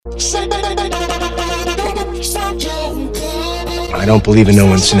I don't believe in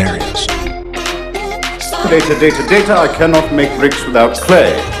no-win scenarios. Data, data, data. I cannot make bricks without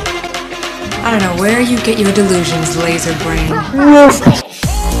clay. I don't know where you get your delusions, laser brain.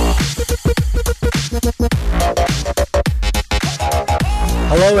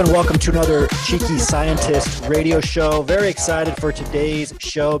 Hello and welcome to another Cheeky Scientist radio show. Very excited for today's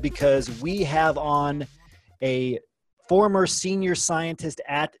show because we have on a former senior scientist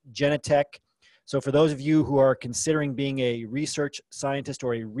at Genentech. So for those of you who are considering being a research scientist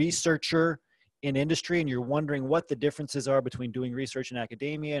or a researcher in industry and you're wondering what the differences are between doing research in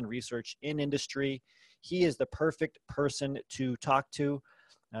academia and research in industry, he is the perfect person to talk to.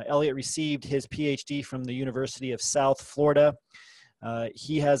 Elliott received his PhD from the University of South Florida.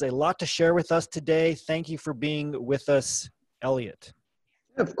 He has a lot to share with us today. Thank you for being with us, Elliott.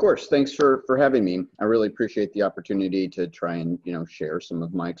 Of course. Thanks for having me. I really appreciate the opportunity to try and, share some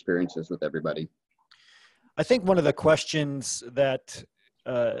of my experiences with everybody. I think one of the questions that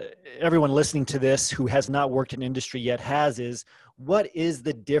everyone listening to this who has not worked in industry yet is, what is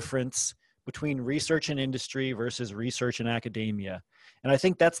the difference between research in industry versus research in academia? And I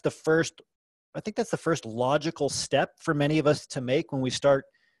think that's the first logical step for many of us to make when we start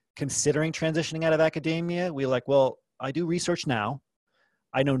considering transitioning out of academia. We're like, well, I do research now.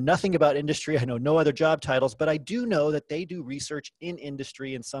 I know nothing about industry. I know no other job titles, but I do know that they do research in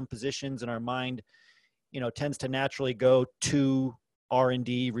industry in some positions, and our mind, tends to naturally go to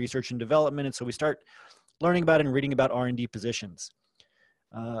R&D, research and development. And so we start learning about and reading about R&D positions.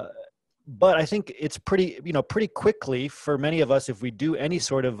 But I think it's pretty quickly for many of us, if we do any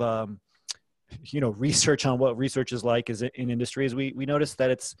sort of, research on what research is like in industry, is we notice that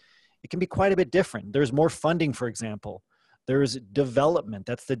it can be quite a bit different. There's more funding, for example. There's development.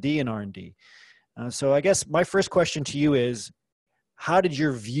 That's the D in R&D. So I guess my first question to you is, how did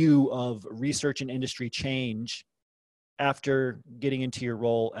your view of research and industry change after getting into your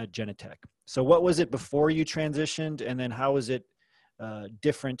role at Genentech? So what was it before you transitioned, and then how was it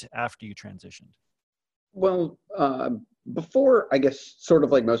different after you transitioned? Well, before, I guess, sort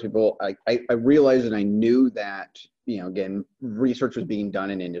of like most people, I realized and I knew that, again, research was being done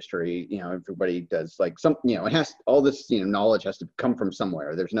in industry. Everybody does like it has, all this, knowledge has to come from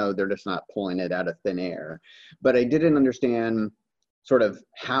somewhere. They're just not pulling it out of thin air. But I didn't understand sort of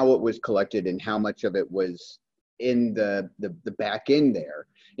how it was collected and how much of it was in the back end there.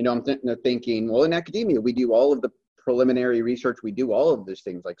 I'm thinking, well, in academia, we do all of the preliminary research, we do all of those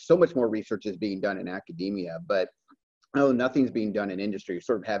things. Like, so much more research is being done in academia, but nothing's being done in industry,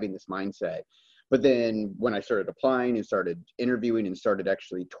 sort of having this mindset. But then when I started applying and started interviewing and started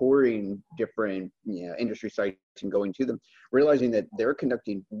actually touring different industry sites and going to them, realizing that they're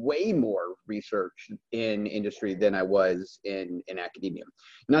conducting way more research in industry than I was in academia.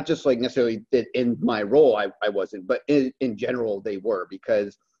 Not just like necessarily that in my role I wasn't, but in general they were,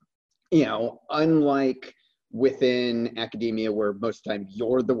 because unlike within academia, where most of the time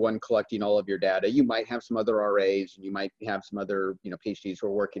you're the one collecting all of your data, you might have some other RAs and you might have some other PhDs who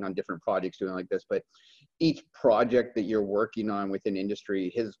are working on different projects doing like this, but each project that you're working on within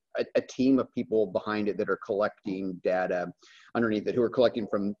industry has a team of people behind it that are collecting data underneath it, who are collecting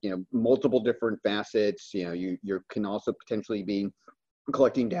from multiple different facets. You can also potentially be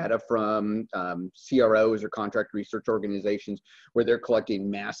collecting data from CROs or contract research organizations, where they're collecting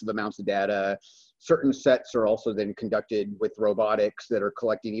massive amounts of data. Certain sets are also then conducted with robotics that are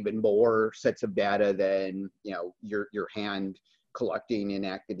collecting even more sets of data than your hand collecting in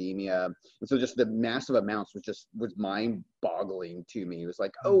academia. And so just the massive amounts was mind-boggling to me. It was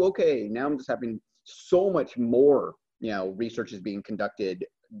like, oh, okay, now I'm just having so much more research is being conducted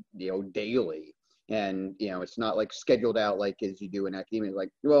daily. And, it's not like scheduled out like as you do in academia. Like,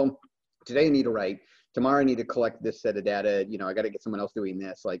 well, today I need to write, tomorrow I need to collect this set of data. I got to get someone else doing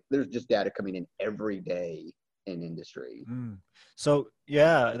this. Like, there's just data coming in every day in industry. So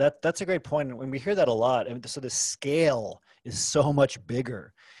yeah, that's a great point. And when we hear that a lot, and so the scale is so much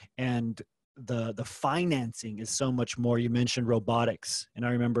bigger, and the financing is so much more. You mentioned robotics, and I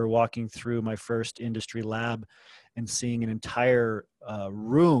remember walking through my first industry lab and seeing an entire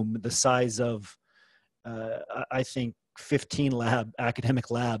room the size of I think 15 academic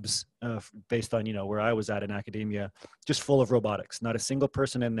labs based on where I was at in academia, just full of robotics. Not a single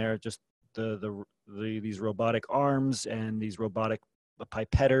person in there, just these robotic arms and these robotic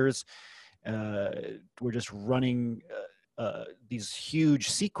pipetters. We're just running these huge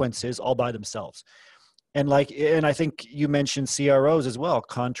sequences all by themselves. And I think you mentioned CROs as well,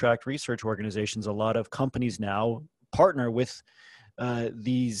 contract research organizations. A lot of companies now partner with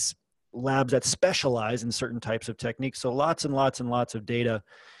these labs that specialize in certain types of techniques. So lots and lots and lots of data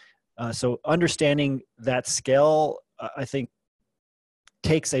So understanding that scale, I think,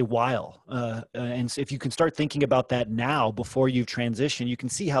 takes a while. And so if you can start thinking about that now before you transition, you can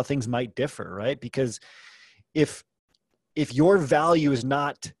see how things might differ, right? Because if your value is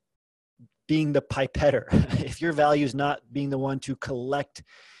not being the pipetter, if your value is not being the one to collect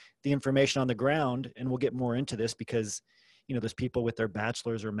the information on the ground, and we'll get more into this because, there's people with their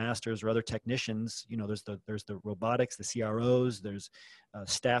bachelor's or master's or other technicians, there's the robotics, the CROs, there's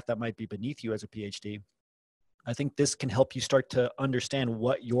staff that might be beneath you as a PhD. I think this can help you start to understand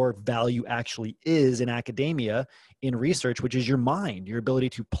what your value actually is in academia, in research, which is your mind, your ability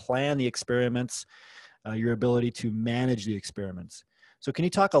to plan the experiments, your ability to manage the experiments. So can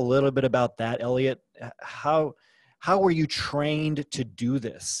you talk a little bit about that, Elliott? How were you trained to do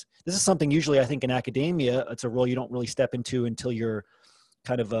this? This is something usually I think in academia, it's a role you don't really step into until you're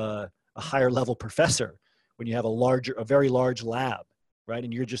kind of a higher level professor, when you have a very large lab, right?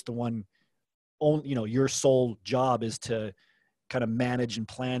 And you're just the one, your sole job is to kind of manage and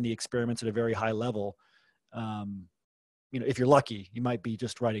plan the experiments at a very high level. If you're lucky, you might be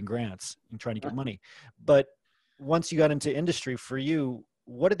just writing grants and trying to get money. But once you got into industry, for you,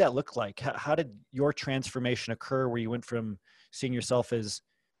 what did that look like? How did your transformation occur, where you went from seeing yourself as,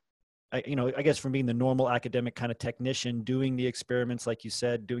 I guess from being the normal academic kind of technician, doing the experiments, like you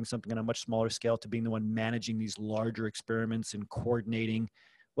said, doing something on a much smaller scale, to being the one managing these larger experiments and coordinating?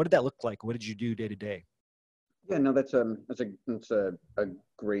 What did that look like? What did you do day to day? Yeah, no, that's a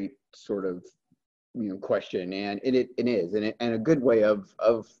great sort of question, and it is, and a good way of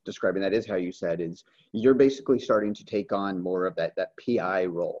describing that is how you said, is you're basically starting to take on more of that PI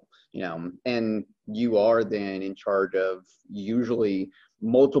role, and you are then in charge of usually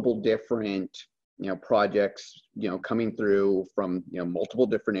multiple different projects coming through from multiple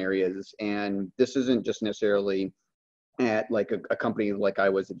different areas. And this isn't just necessarily at like a company like I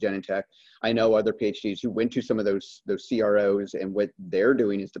was at Genentech. I know other PhDs who went to some of those CROs, and what they're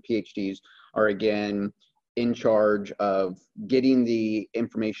doing is the PhDs are again in charge of getting the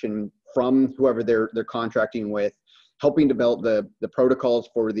information from whoever they're contracting with, helping develop the protocols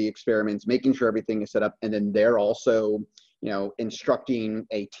for the experiments, making sure everything is set up, and then they're also instructing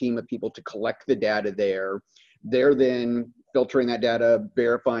a team of people to collect the data there. They're then filtering that data,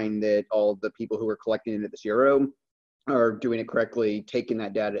 verifying that all the people who are collecting it at the CRO are doing it correctly, taking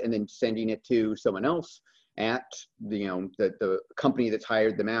that data and then sending it to someone else at the company that's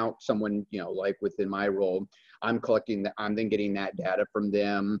hired them out. Someone, like within my role, I'm then getting that data from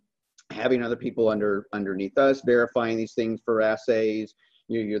them, having other people underneath us verifying these things for assays.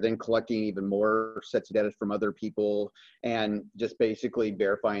 You're then collecting even more sets of data from other people and just basically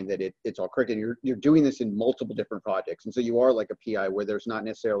verifying that it's all correct. And you're doing this in multiple different projects. And so you are like a PI, where there's not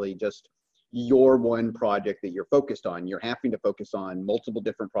necessarily just your one project that you're focused on. You're having to focus on multiple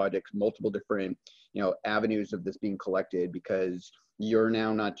different projects, multiple different, avenues of this being collected, because you're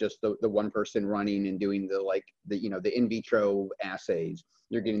now not just the one person running and doing the in vitro assays.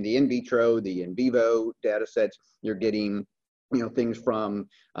 You're getting the in vitro, the in vivo data sets. You're getting things from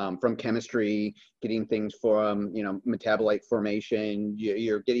chemistry, getting things from metabolite formation.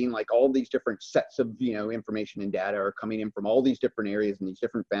 You're getting like all these different sets of information and data are coming in from all these different areas and these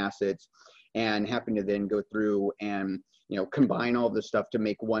different facets, and having to then go through and combine all this stuff to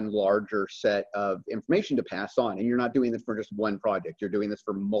make one larger set of information to pass on. And you're not doing this for just one project, you're doing this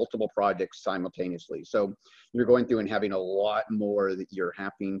for multiple projects simultaneously. So you're going through and having a lot more that you're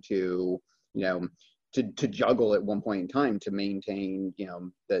having to to juggle at one point in time to maintain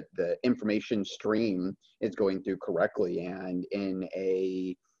that the information stream is going through correctly and in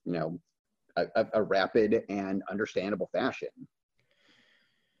a rapid and understandable fashion.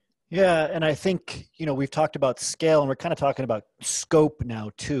 Yeah, and I think we've talked about scale, and we're kind of talking about scope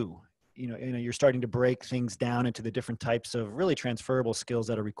now too. You're starting to break things down into the different types of really transferable skills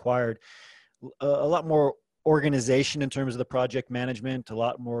that are required. A lot more organization in terms of the project management, a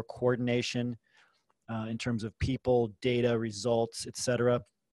lot more coordination in terms of people, data, results, et cetera.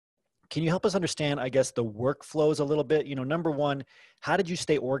 Can you help us understand, I guess, the workflows a little bit? Number one, how did you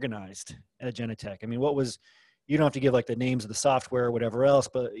stay organized at Genentech? I mean, you don't have to give like the names of the software or whatever else,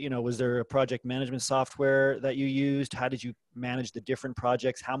 but was there a project management software that you used? How did you manage the different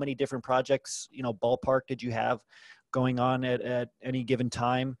projects? How many different projects, ballpark, did you have going on at any given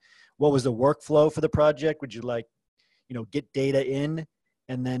time? What was the workflow for the project? Would you get data in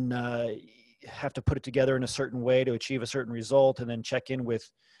and then have to put it together in a certain way to achieve a certain result, and then check in with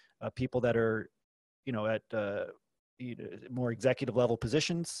people that are, at more executive level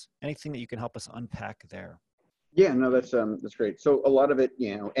positions? Anything that you can help us unpack there? Yeah, no, that's great. So a lot of it,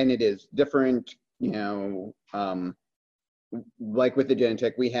 and it is different, like with the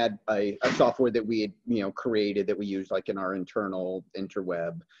Genentech, we had a software that we had, created that we used like in our internal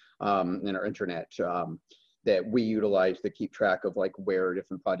interweb, in our internet, that we utilized to keep track of like where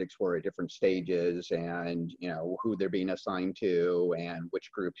different projects were at different stages, and who they're being assigned to and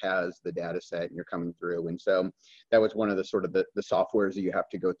which group has the data set and you're coming through. And so that was one of the sort of the softwares that you have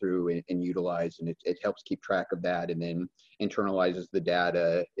to go through and utilize, and it helps keep track of that, and then internalizes the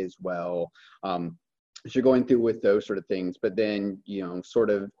data as well. So you're going through with those sort of things, but then, sort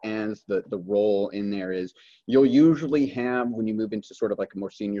of as the role in there is, you'll usually have, when you move into sort of like a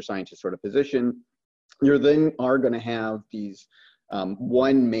more senior scientist sort of position, you then are going to have these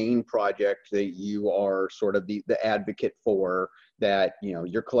one main project that you are sort of the advocate for, that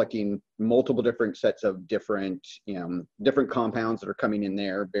you're collecting multiple different sets of different different compounds that are coming in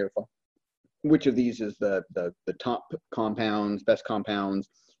there, verify which of these is the top compounds, best compounds,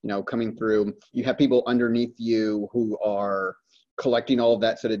 coming through. You have people underneath you who are collecting all of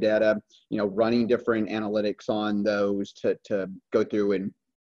that set of data, running different analytics on those to go through and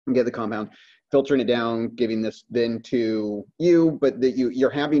get the compound, filtering it down, giving this then to you, but that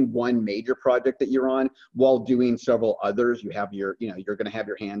you're having one major project that you're on while doing several others. You have your, you're going to have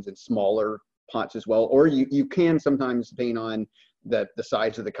your hands in smaller pots as well, or you can sometimes, depending on the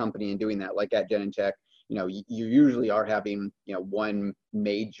size of the company and doing that, like at Genentech, you usually are having, one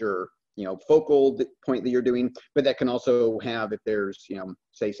major, focal point that you're doing, but that can also have, if there's,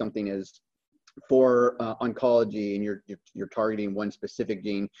 say something is for oncology and you're targeting one specific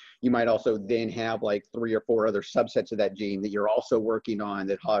gene, you might also then have like 3 or 4 other subsets of that gene that you're also working on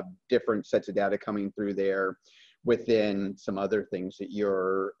that have different sets of data coming through there, within some other things that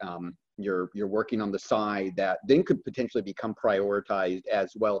you're working on the side that then could potentially become prioritized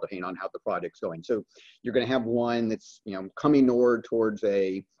as well, depending on how the project's going. So you're going to have one that's coming towards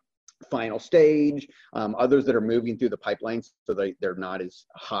a final stage, others that are moving through the pipeline, so they're not as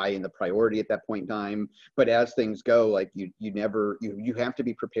high in the priority at that point in time. But as things go, like you have to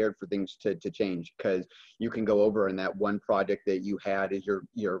be prepared for things to change, because you can go over in that one project that you had as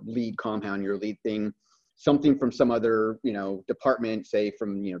your lead compound, your lead thing, something from some other department, say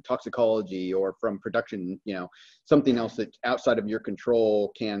from toxicology or from production, something else that's outside of your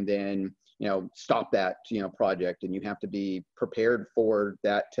control can then stop that project, and you have to be prepared for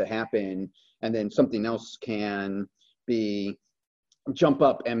that to happen. And then something else can jump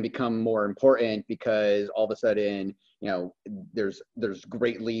up and become more important, because all of a sudden there's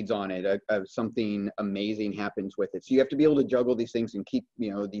great leads on it, something amazing happens with it. So you have to be able to juggle these things and keep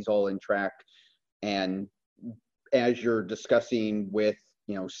these all in track. And as you're discussing with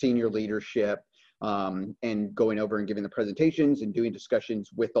senior leadership, and going over and giving the presentations and doing discussions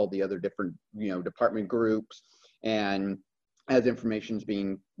with all the other different department groups, and as information is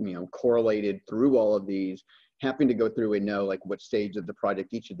being correlated through all of these, having to go through and know like what stage of the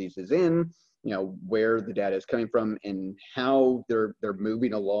project each of these is in, where the data is coming from, and how they're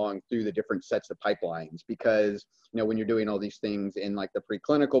moving along through the different sets of pipelines. Because when you're doing all these things in like the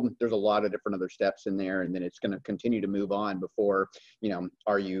preclinical, there's a lot of different other steps in there, and then it's going to continue to move on before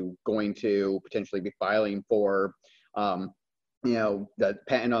are you going to potentially be filing for the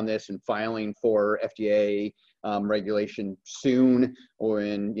patent on this and filing for FDA regulation soon, or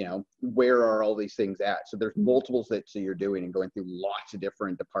in where are all these things at. So there's multiple steps that you're doing and going through lots of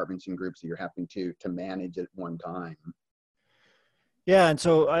different departments and groups that you're having to manage at one time. Yeah, and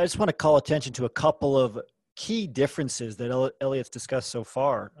so I just want to call attention to a couple of key differences that Elliott's discussed so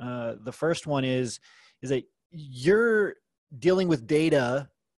far. The first one is that you're dealing with data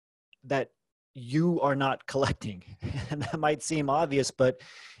that you are not collecting. And that might seem obvious, but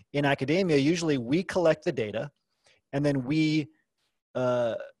in academia, usually we collect the data and then we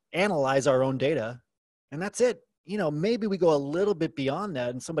analyze our own data, and that's it. Maybe we go a little bit beyond that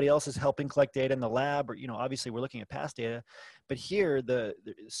and somebody else is helping collect data in the lab, or, obviously we're looking at past data, but here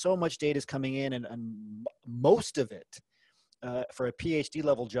so much data is coming in, and most of it for a PhD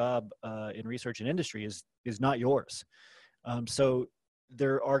level job in research and industry is not yours. So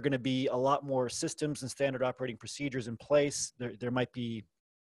there are going to be a lot more systems and standard operating procedures in place. There might be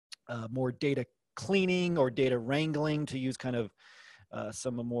more data cleaning or data wrangling, to use kind of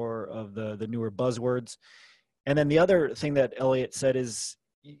some more of the newer buzzwords. And then the other thing that Elliott said is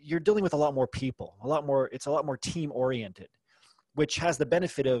you're dealing with a lot more people, it's a lot more team oriented, which has the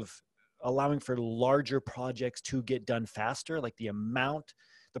benefit of allowing for larger projects to get done faster. Like the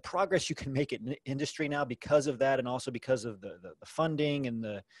progress you can make in industry now because of that, and also because of the funding and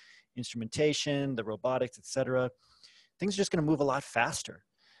the instrumentation, the robotics, et cetera, things are just going to move a lot faster.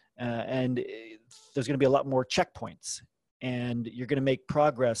 And there's going to be a lot more checkpoints, and you're going to make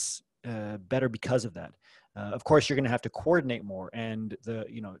progress better because of that. Of course, you're going to have to coordinate more, and the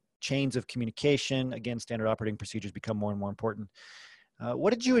chains of communication, again, standard operating procedures become more and more important.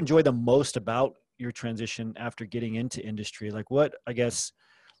 What did you enjoy the most about your transition after getting into industry? Like, what, I guess,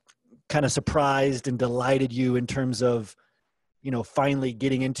 kind of surprised and delighted you in terms of, finally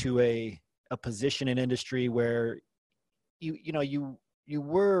getting into a position in industry where you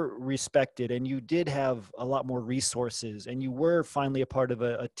were respected, and you did have a lot more resources, and you were finally a part of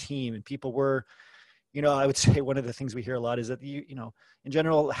a team, and people were, I would say one of the things we hear a lot is that in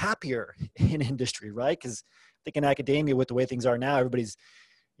general, happier in industry, right? Because I think in academia, with the way things are now, everybody's,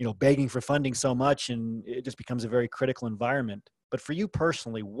 begging for funding so much, and it just becomes a very critical environment. But for you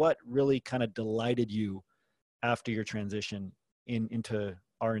personally, what really kind of delighted you after your transition into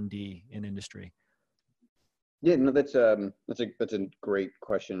R&D in industry? Yeah, no, that's a great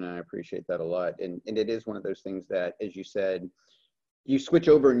question, and I appreciate that a lot. And it is one of those things that, as you said, you switch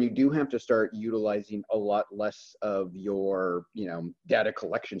over and you do have to start utilizing a lot less of your, data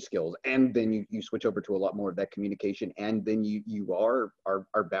collection skills. And then you switch over to a lot more of that communication, and then you are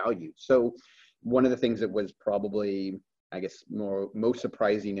valued. So one of the things that was probably, I guess, most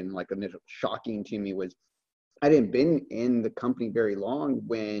surprising and like initial shocking to me was I hadn't been in the company very long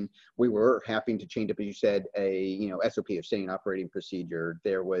when we were having to change up, as you said, a SOP, a standard operating procedure.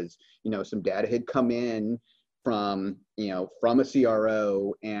 There was, some data had come in from a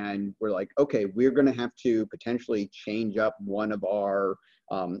CRO, and we're like, okay, we're going to have to potentially change up one of our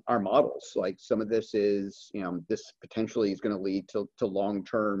models. Like, some of this is, this potentially is going to lead to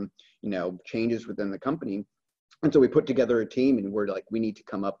long-term, changes within the company. And so we put together a team, and we're like, we need to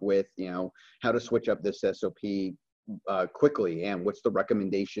come up with, how to switch up this SOP quickly, and what's the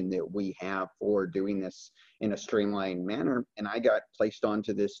recommendation that we have for doing this in a streamlined manner. And I got placed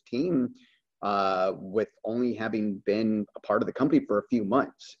onto this team with only having been a part of the company for a few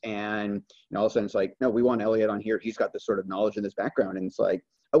months. And all of a sudden it's like, no, we want Elliott on here. He's got this sort of knowledge and this background. And it's like,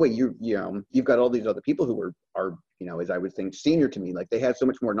 oh wait, you've got all these other people who are as I would think, senior to me. Like, they have so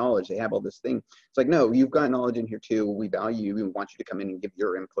much more knowledge. They have all this thing. It's like, no, you've got knowledge in here too. We value you. We want you to come in and give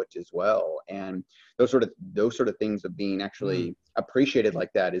your input as well. And those sort of things of being actually appreciated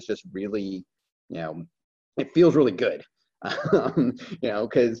like that is just really, it feels really good.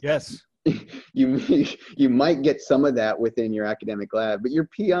 Because Yes. you might get some of that within your academic lab, but your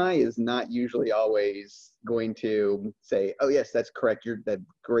PI is not usually always going to say, oh yes, that's correct, you're that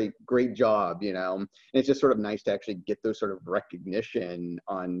great job. And it's just sort of nice to actually get those sort of recognition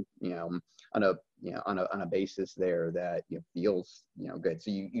on a basis there that feels good.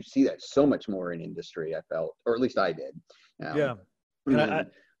 So you see that so much more in industry, I felt, or at least I did. Yeah.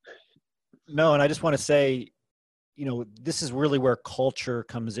 And I just want to say, this is really where culture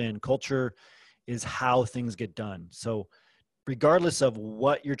comes in. Culture is how things get done. So regardless of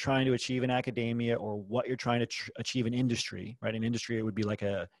what you're trying to achieve in academia or what you're trying to achieve in industry, right? In industry, it would be like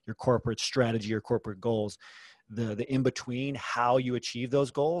your corporate strategy, your corporate goals. The in-between, how you achieve those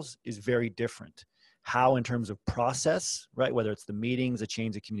goals, is very different. How, in terms of process, right? Whether it's the meetings, the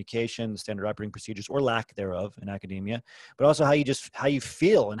chains of communication, the standard operating procedures, or lack thereof in academia, but also how you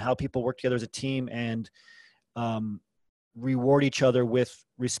feel and how people work together as a team and reward each other with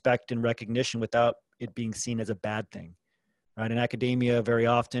respect and recognition without it being seen as a bad thing, right? In academia, very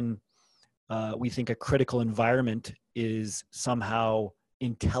often we think a critical environment is somehow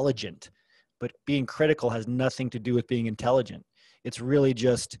intelligent, but being critical has nothing to do with being intelligent. It's really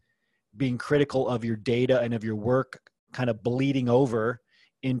just being critical of your data and of your work kind of bleeding over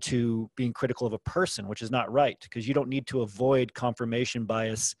into being critical of a person, which is not right, because you don't need to avoid confirmation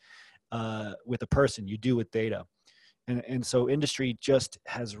bias with a person. You do with data. And so industry just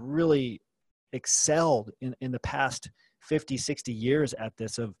has really excelled in the past 50, 60 years at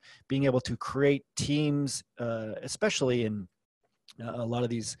this, of being able to create teams, especially in a lot of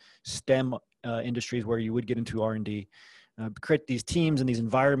these STEM industries where you would get into R&D, create these teams and these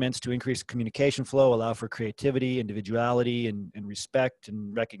environments to increase communication flow, allow for creativity, individuality, and respect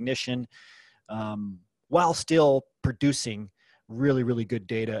and recognition, while still producing really, really good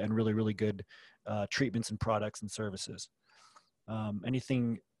data and really, really good treatments and products and services.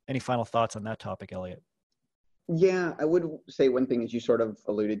 Any final thoughts on that topic, Elliott? Yeah, I would say one thing, as you sort of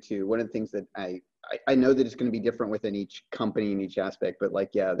alluded to, one of the things that I know that it's going to be different within each company and each aspect, but like,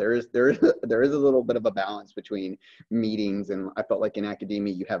 yeah, there is a little bit of a balance between meetings. And I felt like in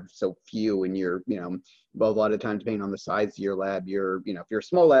academia, you have so few, and you're, well, a lot of times, depending on the size of your lab, if you're a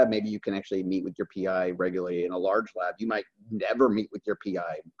small lab, maybe you can actually meet with your PI regularly. In a large lab, you might never meet with your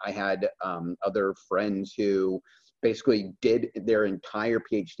PI. I had other friends who basically did their entire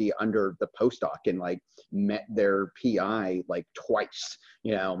PhD under the postdoc and like met their PI like twice,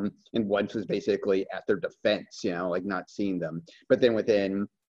 and once was basically at their defense, like not seeing them. But then within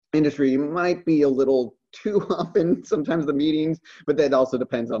industry, it might be a little too often sometimes the meetings, but that also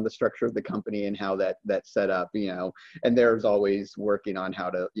depends on the structure of the company and how that's set up, and there's always working on how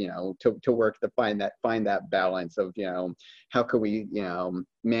to, to work to find that balance of, how can we,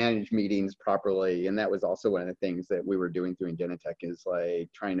 manage meetings properly. And that was also one of the things that we were doing through Genentech, is like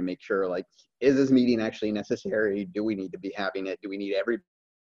trying to make sure, like, is this meeting actually necessary? Do we need to be having it? Do we need every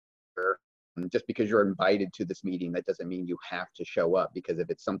just because you're invited to this meeting, that doesn't mean you have to show up, because if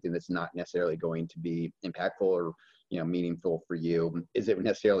it's something that's not necessarily going to be impactful or, meaningful for you, is it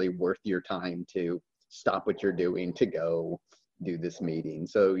necessarily worth your time to stop what you're doing to go do this meeting?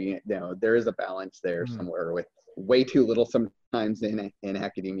 So, there is a balance there somewhere, with way too little sometimes in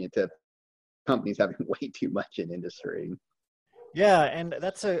academia to companies having way too much in industry. Yeah, and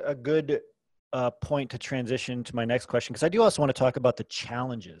that's a good point to transition to my next question, because I do also want to talk about the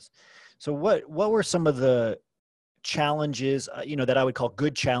challenges. So what were some of the challenges, that I would call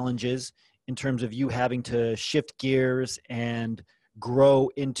good challenges, in terms of you having to shift gears and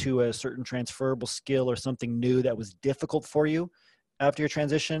grow into a certain transferable skill or something new that was difficult for you after your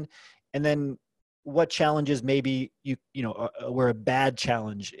transition? And then what challenges maybe were a bad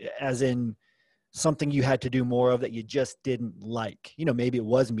challenge, as in something you had to do more of that you just didn't like? Maybe it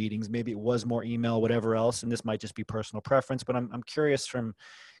was meetings, maybe it was more email, whatever else. And this might just be personal preference, but I'm curious from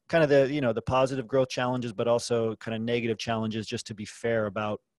kind of the positive growth challenges, but also kind of negative challenges, just to be fair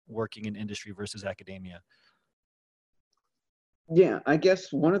about working in industry versus academia. Yeah, I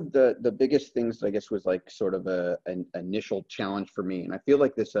guess one of the biggest things, I guess, was like sort of an initial challenge for me. And I feel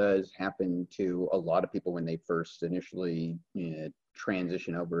like this has happened to a lot of people when they first initially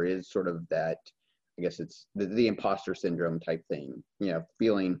transition over, is sort of that, I guess it's the imposter syndrome type thing,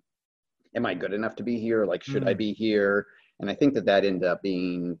 feeling, am I good enough to be here? Like, should I be here? And I think that ended up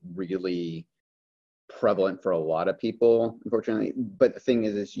being really prevalent for a lot of people, unfortunately. But the thing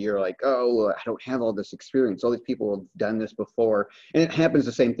is you're like, oh, I don't have all this experience. All these people have done this before. And it happens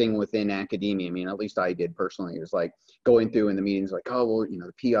the same thing within academia. I mean, at least I did personally. It was like going through in the meetings, like, oh, well,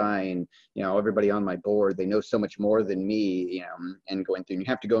 the PI and, everybody on my board, they know so much more than me, and going through, and you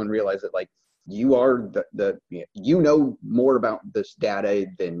have to go and realize that, like, you are more about this data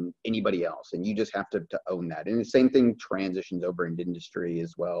than anybody else, and you just have to own that. And the same thing transitions over into industry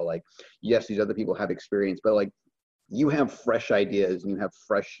as well. Like, yes, these other people have experience, but like, you have fresh ideas and you have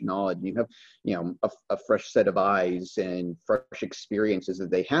fresh knowledge, and you have a fresh set of eyes and fresh experiences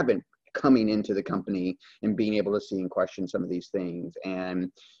that they haven't, coming into the company and being able to see and question some of these things,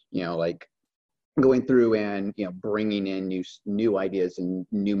 and like going through and bringing in new ideas and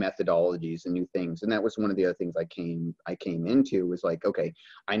new methodologies and new things. And that was one of the other things I came into, was like, okay,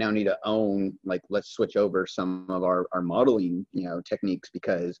 I now need to own, like, let's switch over some of our modeling techniques,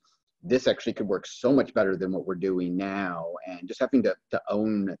 because this actually could work so much better than what we're doing now. And just having to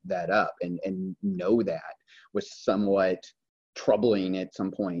own that up and know that was somewhat troubling at some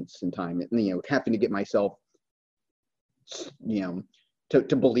points in time. Having to get myself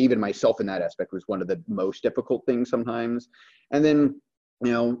to believe in myself in that aspect was one of the most difficult things sometimes. And then,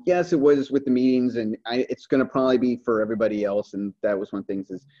 yes, it was with the meetings, and it's going to probably be for everybody else. And that was one of the things,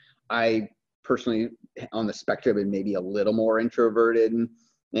 is I personally, on the spectrum, and maybe a little more introverted, and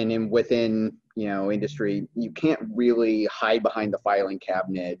then within, industry, you can't really hide behind the filing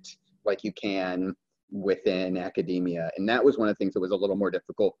cabinet like you can within academia. And that was one of the things that was a little more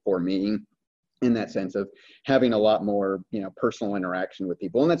difficult for me, in that sense of having a lot more, personal interaction with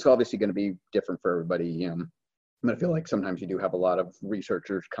people. And that's obviously going to be different for everybody. But I feel like sometimes you do have a lot of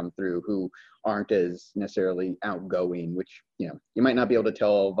researchers come through who aren't as necessarily outgoing, which, you might not be able to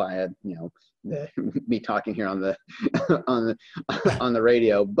tell via, me talking here on the on the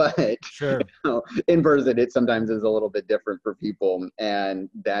radio, but Sure. In person, it sometimes is a little bit different for people. And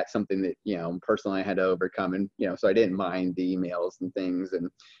that's something that, personally I had to overcome. And, so I didn't mind the emails and things, and,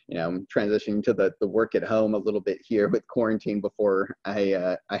 transitioning to the work at home a little bit here with quarantine before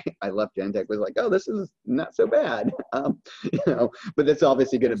I left Genentech was like, oh, this is not so bad. But it's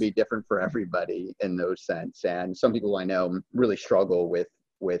obviously going to be different for everybody in those sense. And some people I know really struggle with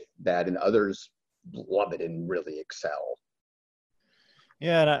that, and others love it and really excel.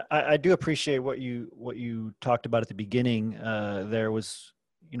 Yeah, and I do appreciate what you talked about at the beginning. There was,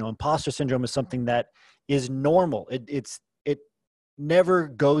 imposter syndrome is something that is normal. It never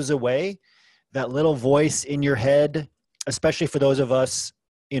goes away. That little voice in your head, especially for those of us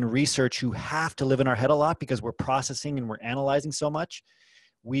in research who have to live in our head a lot because we're processing and we're analyzing so much,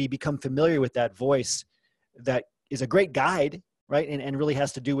 we become familiar with that voice that is a great guide, right? And really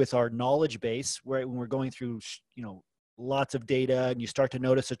has to do with our knowledge base, where when we're going through, lots of data and you start to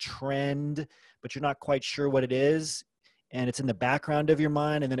notice a trend, but you're not quite sure what it is. And it's in the background of your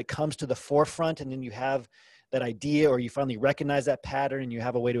mind. And then it comes to the forefront, and then you have that idea, or you finally recognize that pattern and you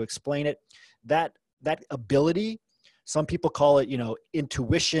have a way to explain it. That ability, some people call it,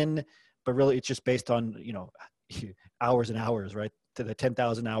 intuition, but really it's just based on, hours and hours, right? To the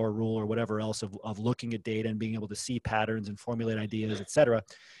 10,000 hour rule or whatever else of looking at data and being able to see patterns and formulate ideas, et cetera.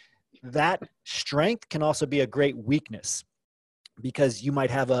 That strength can also be a great weakness, because you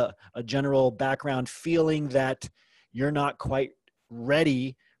might have a general background feeling that you're not quite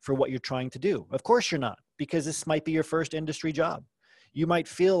ready for what you're trying to do. Of course you're not, because this might be your first industry job. You might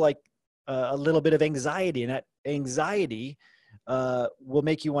feel like a little bit of anxiety, and that anxiety will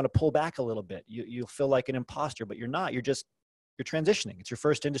make you want to pull back a little bit. You'll feel like an imposter, but you're not. You're transitioning. It's your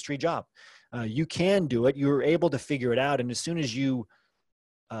first industry job. You can do it. You're able to figure it out. And as soon as you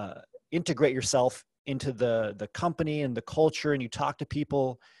integrate yourself into the company and the culture, and you talk to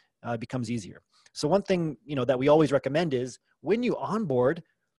people, it becomes easier. So one thing, that we always recommend is, when you onboard,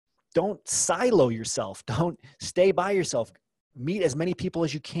 don't silo yourself. Don't stay by yourself. Meet as many people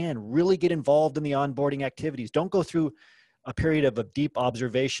as you can. Really get involved in the onboarding activities. Don't go through a period of deep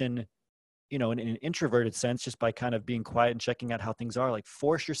observation, in an introverted sense, just by kind of being quiet and checking out how things are. Like,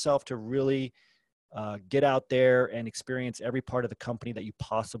 force yourself to really get out there and experience every part of the company that you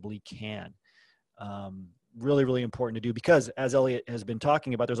possibly can. Really, really important to do, because as Elliott has been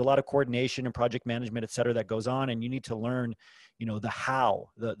talking about, there's a lot of coordination and project management, et cetera, that goes on. And you need to learn, the how,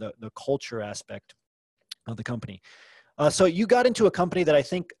 the culture aspect of the company. So you got into a company that I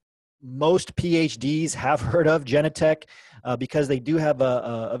think most PhDs have heard of, Genentech, because they do have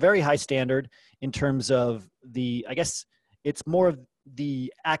a very high standard in terms of I guess it's more of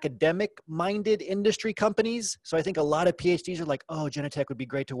the academic-minded industry companies. So I think a lot of PhDs are like, oh, Genentech would be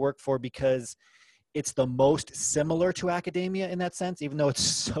great to work for, because it's the most similar to academia in that sense, even though it's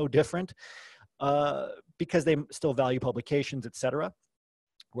so different, because they still value publications, et cetera,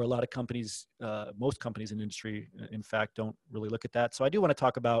 where a lot of companies, most companies in industry, in fact, don't really look at that. So I do want to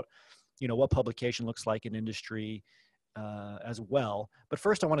talk about, what publication looks like in industry as well. But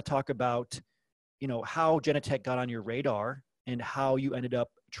first I want to talk about, how Genentech got on your radar and how you ended up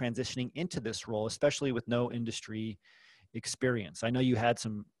transitioning into this role, especially with no industry experience. I know you had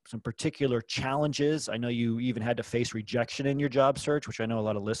some particular challenges. I know you even had to face rejection in your job search, which I know a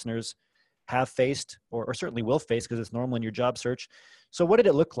lot of listeners have faced, or certainly will face, because it's normal in your job search. So what did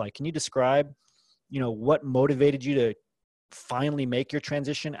it look like? Can you describe, what motivated you to finally make your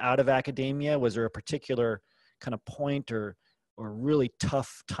transition out of academia? Was there a particular kind of point or really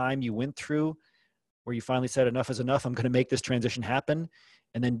tough time you went through where you finally said, enough is enough, I'm going to make this transition happen?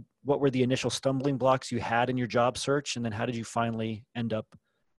 And then what were the initial stumbling blocks you had in your job search? And then how did you finally end up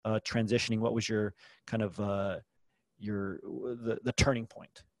transitioning? What was your kind of the turning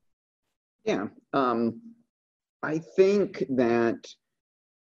point? Yeah. I think that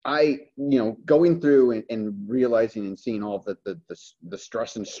going through and realizing and seeing all the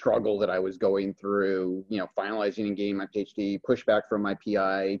stress and struggle that I was going through, finalizing and getting my PhD, pushback from my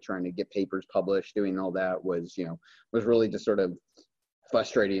PI, trying to get papers published, doing all that was really just sort of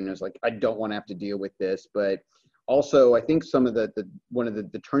frustrating. It was like, I don't want to have to deal with this. But also, I think some of one of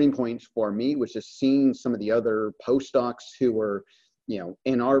the turning points for me was just seeing some of the other postdocs who were,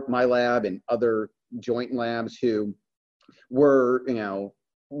 in my lab and other joint labs, who were,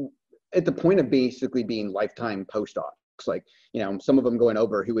 at the point of basically being lifetime postdocs. Like, some of them going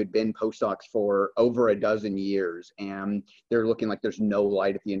over who had been postdocs for over a dozen years, and they're looking like there's no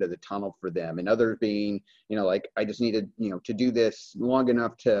light at the end of the tunnel for them. And others being, like, I just needed, to do this long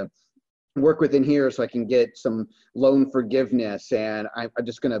enough to work within here so I can get some loan forgiveness. And I'm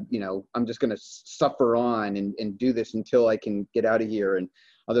just going to suffer on and do this until I can get out of here. And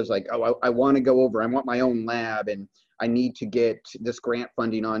others like, oh, I want to go over, I want my own lab, and I need to get this grant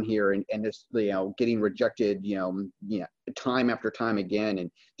funding on here, and this, getting rejected, time after time again.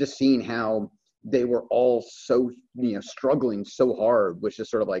 And just seeing how they were all so, struggling so hard, which is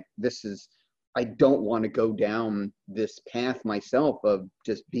sort of like, I don't want to go down this path myself of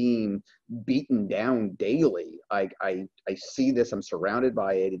just being beaten down daily. I see this, I'm surrounded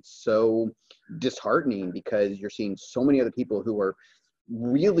by it. It's so disheartening, because you're seeing so many other people who are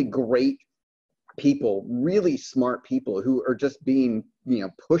really great people, really smart people, who are just being,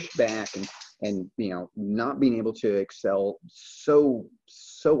 pushed back and not being able to excel so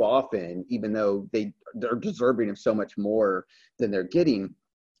often, even though they're deserving of so much more than they're getting.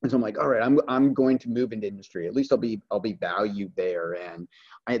 And so I'm like, all right, I'm going to move into industry. At least I'll be valued there. And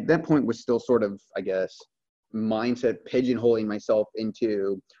I, at that point, was still sort of, I guess, mindset, pigeonholing myself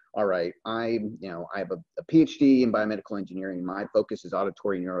into, all right, I have a PhD in biomedical engineering. My focus is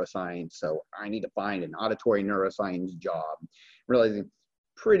auditory neuroscience. So I need to find an auditory neuroscience job. Realizing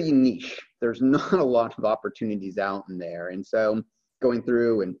pretty niche. There's not a lot of opportunities out in there. And so going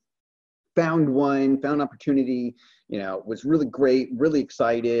through and found opportunity, was really great, really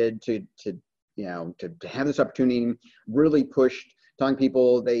excited to have this opportunity, really pushed, telling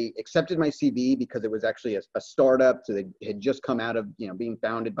people. They accepted my CV because it was actually a startup. So they had just come out of, being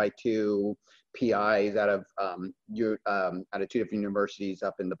founded by two PIs out of two different universities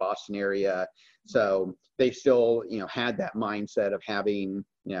up in the Boston area. So they still, had that mindset of having,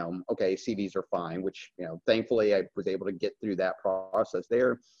 okay, CVs are fine, which, thankfully I was able to get through that process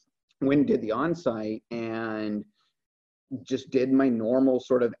there. When did the onsite and just did my normal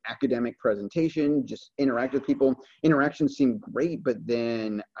sort of academic presentation, just interact with people. Interactions seemed great, but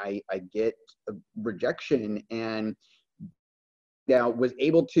then I get a rejection, and was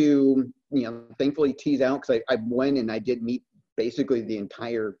able to, thankfully tease out, because I went and I did meet basically the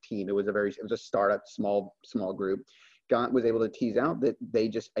entire team. It was a startup, small group. Was able to tease out that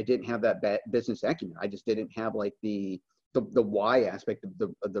I didn't have that business acumen. I just didn't have like the why aspect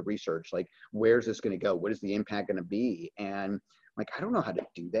of the research. Like, where's this going to go? What is the impact going to be? And like, I don't know how to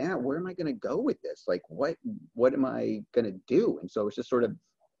do that. Where am I going to go with this? Like, what am I going to do? And so it's just sort of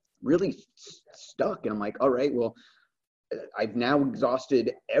really stuck. And I'm like, all right, well, I've now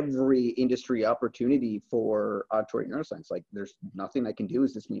exhausted every industry opportunity for auditory neuroscience. Like, there's nothing I can do.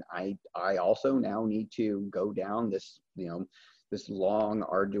 Does this mean I also now need to go down this, this long,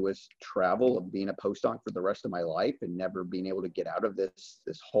 arduous travel of being a postdoc for the rest of my life and never being able to get out of this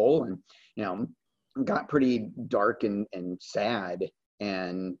hole? And, got pretty dark and sad.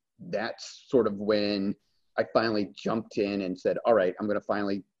 And that's sort of when I finally jumped in and said, all right, I'm going to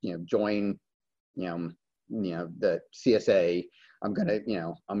finally, join, the CSA. I'm going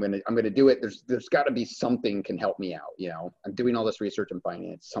to do it. There's got to be something can help me out. I'm doing all this research and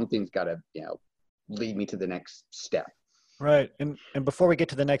finance. Something's got to, lead me to the next step. Right. And before we get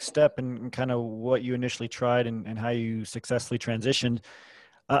to the next step and kind of what you initially tried and how you successfully transitioned,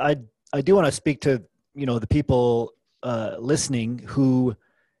 I do want to speak to, the people listening who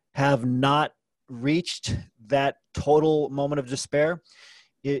have not reached that total moment of despair.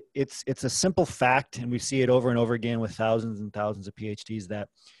 It's a simple fact, and we see it over and over again with thousands and thousands of PhDs, that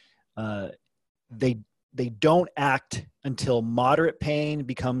they don't act until moderate pain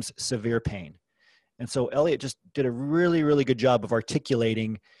becomes severe pain. And so Elliott just did a really, really good job of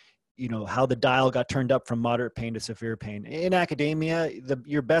articulating, how the dial got turned up from moderate pain to severe pain. In academia,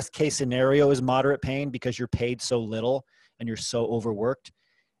 your best case scenario is moderate pain because you're paid so little and you're so overworked.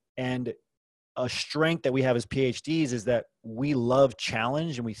 And a strength that we have as PhDs is that we love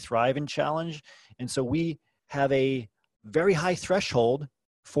challenge and we thrive in challenge. And so we have a very high threshold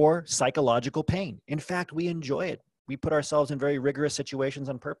for psychological pain. In fact, we enjoy it. We put ourselves in very rigorous situations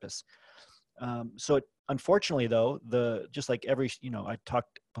on purpose. Unfortunately though, just like I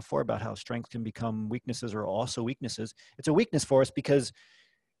talked before about how strengths can become weaknesses or also weaknesses. It's a weakness for us because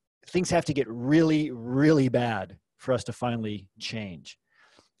things have to get really, really bad for us to finally change.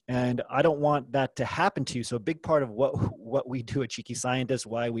 And I don't want that to happen to you. So a big part of what we do at Cheeky Scientists,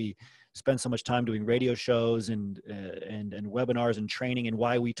 why we spend so much time doing radio shows and webinars and training, and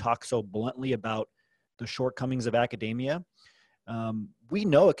why we talk so bluntly about the shortcomings of academia. We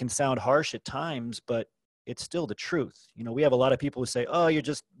know it can sound harsh at times, but it's still the truth. We have a lot of people who say, oh, you're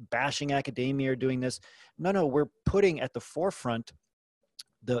just bashing academia or doing this. No, we're putting at the forefront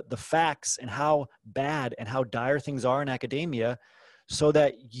the facts and how bad and how dire things are in academia, so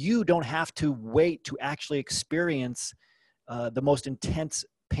that you don't have to wait to actually experience the most intense,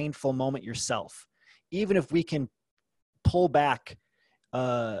 painful moment yourself. Even if we can pull back,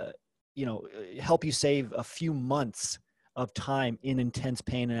 help you save a few months of time in intense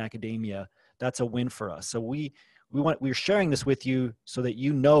pain in academia, that's a win for us. So we're sharing this with you so that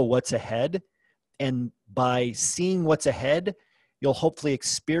you know what's ahead. And by seeing what's ahead, you'll hopefully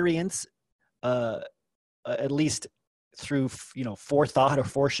experience, at least through, forethought or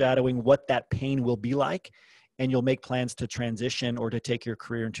foreshadowing, what that pain will be like. And you'll make plans to transition or to take your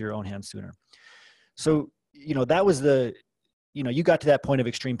career into your own hands sooner. So, that was you got to that point of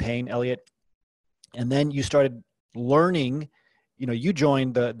extreme pain, Elliott, and then you started learning. You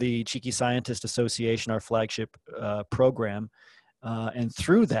joined the Cheeky Scientist Association, our flagship program, and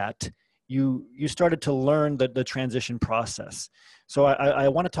through that, you started to learn the transition process. So I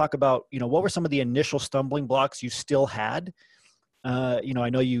want to talk about, what were some of the initial stumbling blocks you still had? I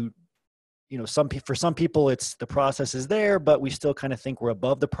know you for some people, it's the process is there, but we still kind of think we're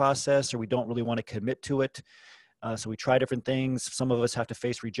above the process, or we don't really want to commit to it. So we try different things. Some of us have to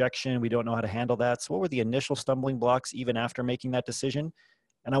face rejection. We don't know how to handle that. So what were the initial stumbling blocks even after making that decision?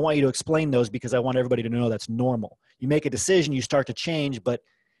 And I want you to explain those, because I want everybody to know that's normal. You make a decision, you start to change, but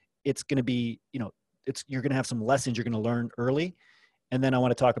it's going to be, you're going to have some lessons you're going to learn early. And then I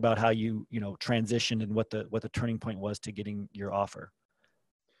want to talk about how you transitioned and what the turning point was to getting your offer.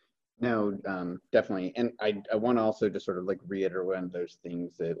 No, definitely. And I want to also just sort of like reiterate one of those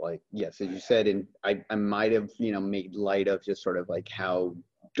things that, like, yes, as you said, and I might have, made light of just sort of like how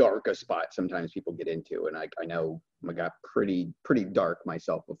dark a spot sometimes people get into. And I know I got pretty dark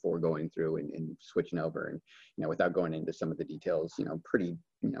myself before going through and switching over, and, without going into some of the details,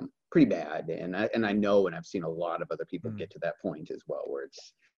 pretty bad. And I know, and I've seen a lot of other people get to that point as well, where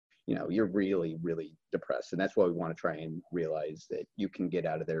it's, you're really, really depressed. And that's why we want to try and realize that you can get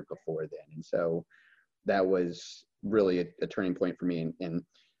out of there before then. And so that was really a turning point for me. And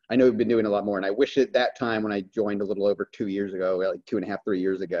I know we've been doing a lot more. And I wish at that time, when I joined a little over 2 years ago, like 2.5, 3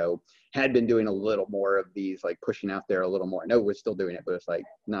 years ago, had been doing a little more of these, like pushing out there a little more. I know we're still doing it, but it's like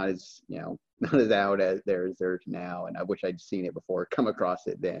not as out as there's now. And I wish I'd seen it before, come across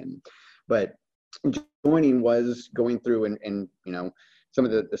it then. But joining was going through and some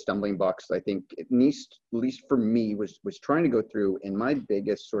of the stumbling blocks, I think, at least for me, was trying to go through. And my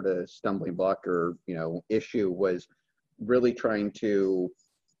biggest sort of stumbling block or, issue was really trying to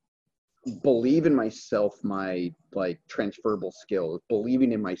believe in myself, my like transferable skills,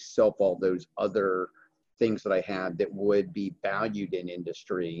 believing in myself, all those other things that I had that would be valued in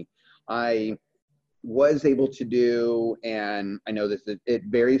industry. I was able to do, and I know this, it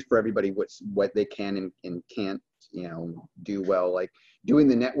varies for everybody what they can and can't, do well. Like doing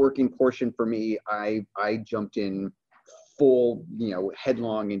the networking portion for me, I jumped in full,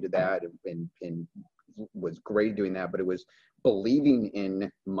 headlong into that and was great doing that. But it was believing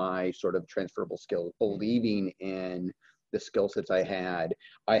in my sort of transferable skills, believing in the skill sets I had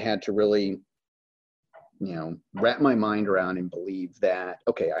to really, wrap my mind around and believe that,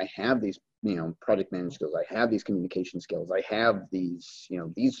 okay, I have these, project management skills, I have these communication skills, I have these,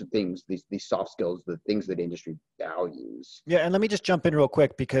 these things, these soft skills, the things that industry values. Yeah. And let me just jump in real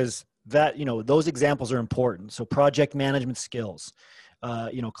quick, because that, those examples are important. So project management skills,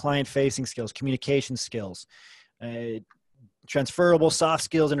 client facing skills, communication skills, transferable soft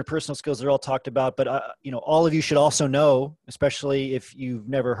skills, interpersonal skills, they're all talked about. But, all of you should also know, especially if you've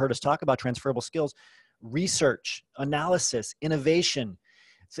never heard us talk about transferable skills, research, analysis, innovation.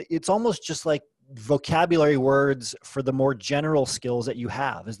 It's almost just like vocabulary words for the more general skills that you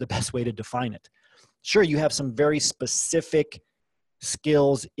have is the best way to define it. Sure, you have some very specific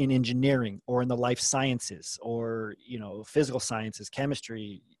skills in engineering or in the life sciences or, physical sciences,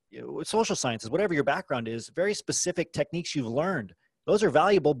 chemistry, social sciences, whatever your background is, very specific techniques you've learned. Those are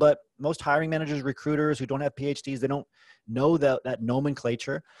valuable, but most hiring managers, recruiters who don't have PhDs, they don't know that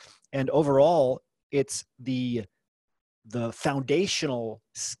nomenclature. And overall, it's the foundational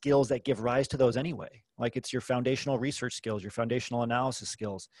skills that give rise to those anyway. Like it's your foundational research skills, your foundational analysis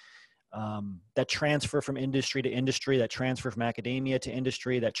skills that transfer from industry to industry, that transfer from academia to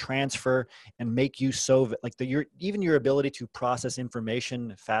industry, that transfer and make you so like even your ability to process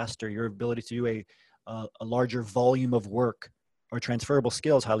information faster, your ability to do a larger volume of work or transferable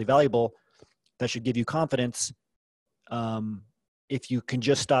skills, highly valuable. That should give you confidence if you can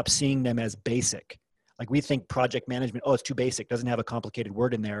just stop seeing them as basic. Like we think project management, it's too basic, doesn't have a complicated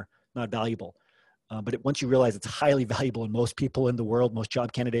word in there, not valuable. But once you realize it's highly valuable, and most people in the world, most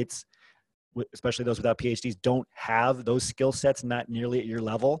job candidates, especially those without PhDs, don't have those skill sets, not nearly at your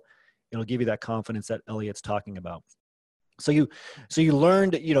level, it'll give you that confidence that Elliott's talking about. So you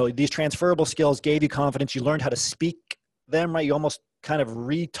learned, these transferable skills gave you confidence. You learned how to speak them, right? You almost kind of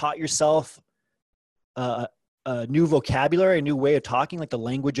re-taught yourself a new vocabulary, a new way of talking, like the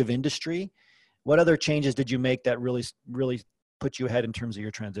language of industry. What other changes did you make that really, really put you ahead in terms of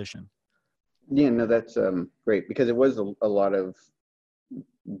your transition? Yeah, no, that's great, because it was a lot of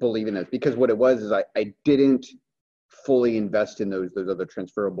believing it, because what it was is I didn't fully invest in those other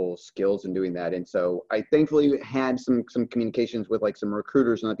transferable skills and doing that. And so I thankfully had some communications with like some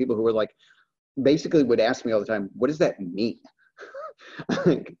recruiters and the people who were like, basically would ask me all the time, what does that mean?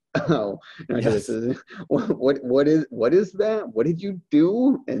 Like, Yes. what is that? What did you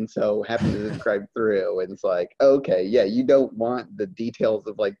do? And so happy to describe through. And it's like, okay, yeah, you don't want the details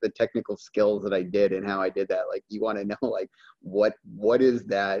of like the technical skills that I did and how I did that. Like you want to know like what is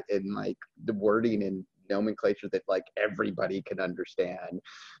that, and like the wording and nomenclature that like everybody can understand.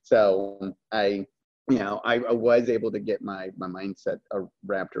 So I I was able to get my mindset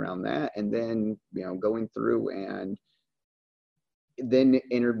wrapped around that, and then going through and then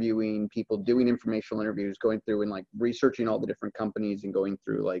interviewing people, doing informational interviews, going through and like researching all the different companies and going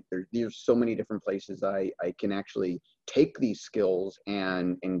through like there's so many different places I can actually take these skills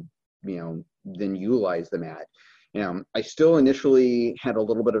and then utilize them at. I still initially had a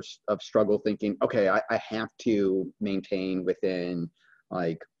little bit of struggle thinking, okay, I have to maintain within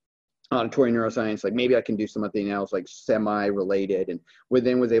like auditory neuroscience, like maybe I can do something else like semi-related, and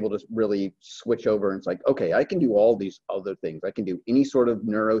within was able to really switch over and it's like, okay, I can do all these other things. I can do any sort of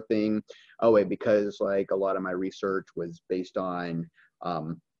neuro thing. Oh wait, because like a lot of my research was based on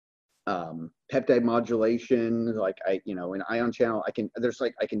peptide modulation, like an ion channel. I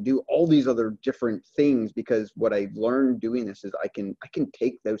can do all these other different things because what I learned doing this is I can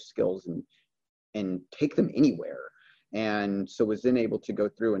take those skills and take them anywhere. And so was then able to go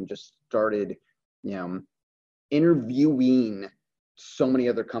through and just started, interviewing so many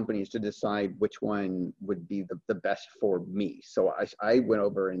other companies to decide which one would be the best for me. So I went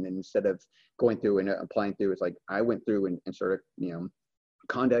over, and then instead of going through and applying through, it's like I went through and started,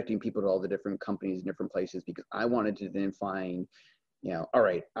 contacting people at all the different companies in different places, because I wanted to then find, all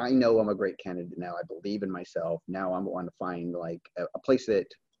right, I know I'm a great candidate now. I believe in myself. Now I want to find like a place that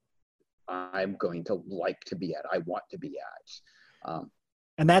I'm going to like to be at. I want to be at.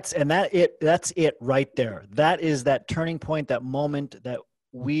 That's it right there. That is that turning point, that moment that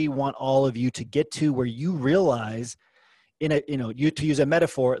we want all of you to get to, where you realize to use a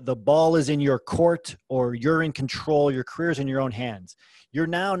metaphor, the ball is in your court, or you're in control, your career's in your own hands. You're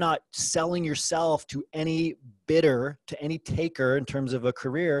now not selling yourself to any bidder, to any taker in terms of a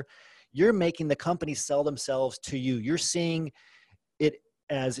career. You're making the company sell themselves to you. You're seeing it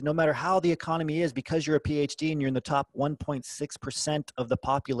as, no matter how the economy is, because you're a PhD and you're in the top 1.6% of the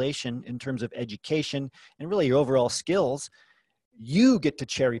population in terms of education and really your overall skills, you get to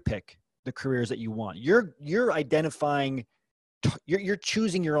cherry pick the careers that you want. You're identifying, you're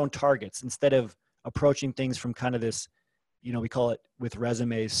choosing your own targets instead of approaching things from kind of this, we call it with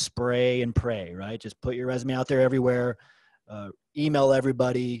resumes, spray and pray, right? Just put your resume out there everywhere, email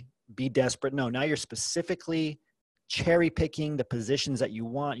everybody, be desperate. No, now you're specifically cherry picking the positions that you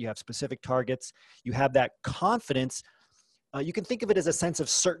want. You have specific targets. You have that confidence. You can think of it as a sense of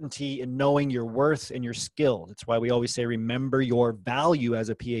certainty in knowing your worth and your skill. That's why we always say, remember your value as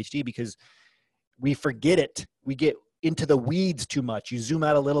a PhD, because we forget it. We get into the weeds too much. You zoom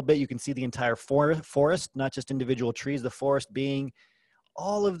out a little bit, you can see the entire forest, not just individual trees, the forest being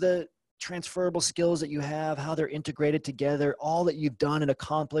all of the transferable skills that you have, how they're integrated together, all that you've done and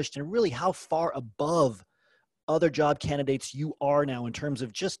accomplished, and really how far above other job candidates you are now in terms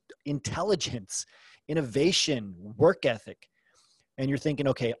of just intelligence, innovation, work ethic. And you're thinking,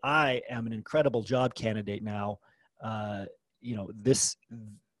 okay, I am an incredible job candidate now. I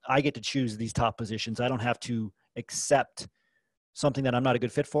get to choose these top positions. I don't have to accept something that I'm not a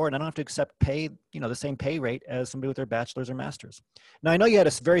good fit for, and I don't have to accept pay, the same pay rate as somebody with their bachelor's or master's. Now, I know you had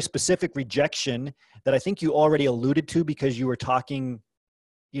a very specific rejection that I think you already alluded to, because you were talking,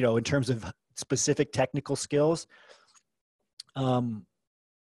 in terms of specific technical skills. Can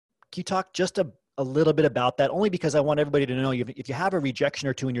you talk just a little bit about that? Only because I want everybody to know, if you have a rejection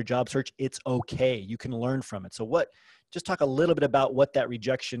or two in your job search, it's okay. You can learn from it. So just talk a little bit about what that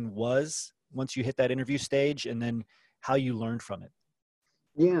rejection was once you hit that interview stage, and then how you learned from it.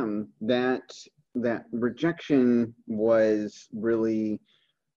 Yeah, that rejection was really,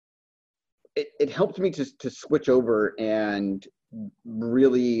 it helped me to switch over and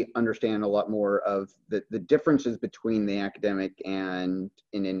really understand a lot more of the differences between the academic and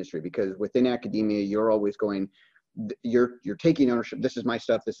in industry. Because within academia, you're always going, you're taking ownership. This is my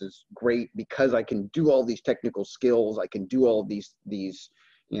stuff. This is great because I can do all these technical skills. I can do all these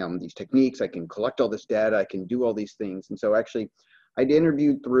techniques. I can collect all this data. I can do all these things. And so actually, I'd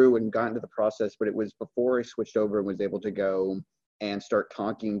interviewed through and got into the process, but it was before I switched over and was able to go and start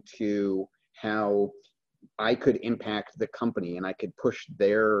talking to how I could impact the company and I could push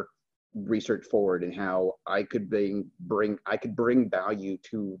their research forward, and how I could bring value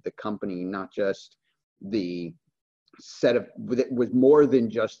to the company, not just the set of, it was more than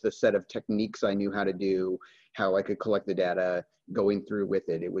just the set of techniques I knew how to do, how I could collect the data, going through with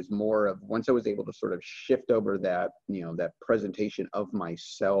it. It was more of, once I was able to sort of shift over that, that presentation of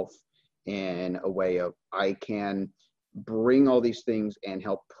myself in a way of, I can bring all these things and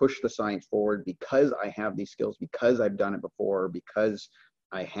help push the science forward because I have these skills, because I've done it before, because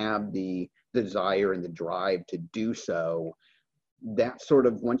I have the desire and the drive to do so. That sort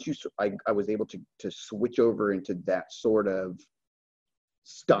of, once I was able to switch over into that sort of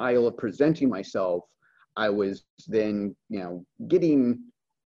style of presenting myself, I was then, getting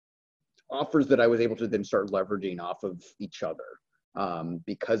offers that I was able to then start leveraging off of each other,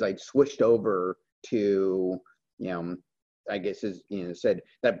 because I'd switched over to, I guess said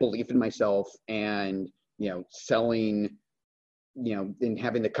that belief in myself and, selling, and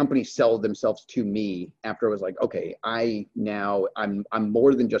having the company sell themselves to me after I was like, okay, I'm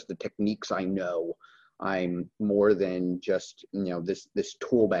more than just the techniques I know. I'm more than just, this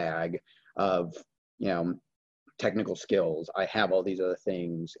tool bag of, technical skills. I have all these other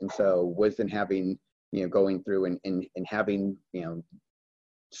things. And so was then having, going through and having,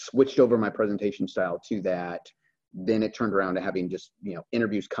 switched over my presentation style to that, then it turned around to having just,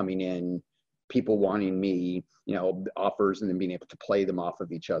 interviews coming in, people wanting me, offers, and then being able to play them off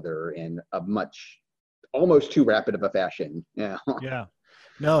of each other in a almost too rapid of a fashion. Yeah. Yeah.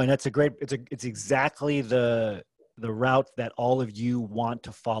 No, and that's it's exactly the route that all of you want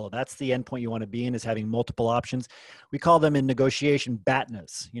to follow. That's the endpoint you want to be in, is having multiple options. We call them in negotiation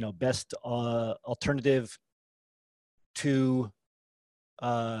BATNAs, best alternative to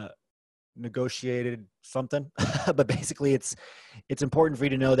negotiated something. But basically it's important for you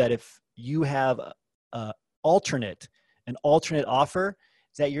to know that if you have an alternate offer,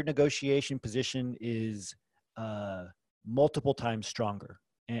 that your negotiation position is multiple times stronger.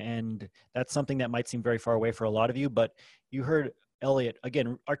 And that's something that might seem very far away for a lot of you, but you heard Elliott,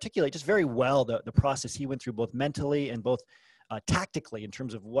 again, articulate just very well the process he went through, both mentally and both tactically, in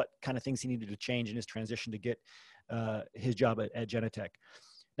terms of what kind of things he needed to change in his transition to get his job at Genentech.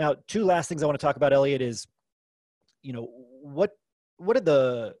 Now, two last things I want to talk about, Elliott, is, what are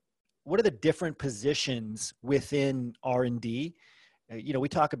the different positions within R&D? We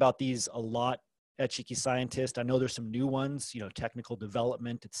talk about these a lot at Cheeky Scientist. I know there's some new ones, technical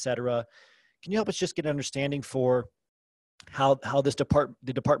development, et cetera. Can you help us just get an understanding for how the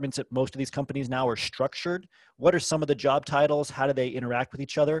departments at most of these companies now are structured? What are some of the job titles? How do they interact with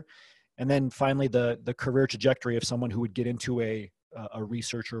each other? And then finally, the career trajectory of someone who would get into a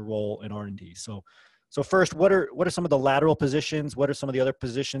researcher role in R&D. So first, what are some of the lateral positions? What are some of the other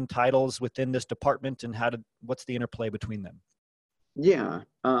position titles within this department, and what's the interplay between them? Yeah.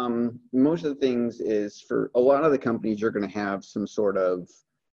 Most of the things is, for a lot of the companies, you're going to have some sort of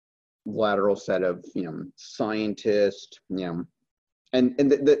lateral set of, scientist, and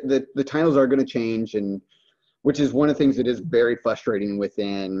the titles are going to change, and which is one of the things that is very frustrating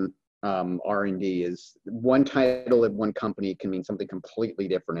within R&D, is one title at one company can mean something completely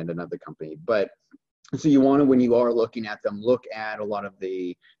different at another company. But so you want to, when you are looking at them, look at a lot of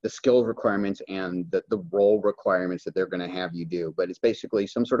the skill requirements and the role requirements that they're going to have you do. But it's basically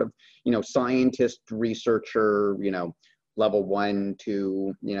some sort of, scientist, researcher, level 1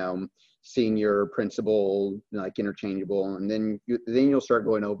 to, senior, principal, like interchangeable. And then you'll start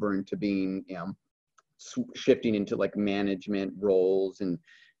going over into being, shifting into like management roles and,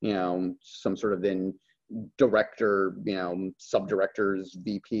 some sort of then director, sub-directors,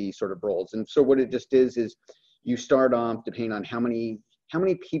 VP sort of roles. And so what it just is you start off depending on how many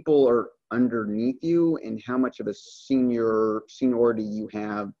people are underneath you and how much of a seniority you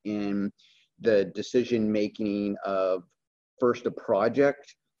have in the decision making of first a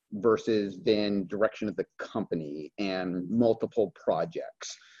project versus then direction of the company and multiple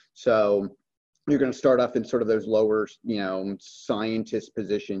projects. So you're going to start off in sort of those lower, scientist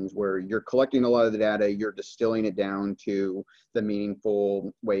positions where you're collecting a lot of the data, you're distilling it down to the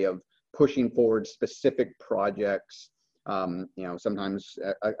meaningful way of pushing forward specific projects. Sometimes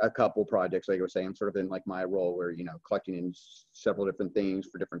a couple projects, like I was saying, sort of in like my role where, collecting in several different things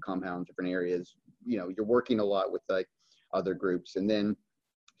for different compounds, different areas, you're working a lot with like other groups. And then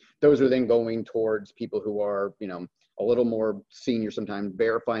those are then going towards people who are, a little more senior, sometimes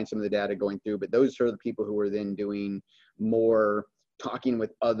verifying some of the data going through, but those are the people who are then doing more talking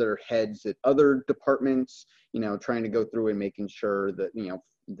with other heads at other departments, trying to go through and making sure that,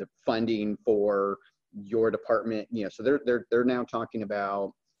 the funding for your department, so they're now talking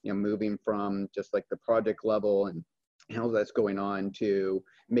about, moving from just like the project level and how that's going on to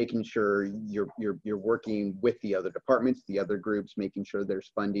making sure you're working with the other departments, the other groups, making sure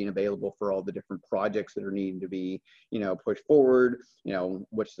there's funding available for all the different projects that are needing to be, pushed forward,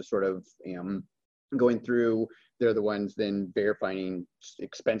 what's the sort of, going through, they're the ones then verifying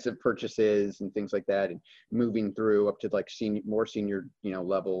expensive purchases and things like that, and moving through up to like more senior,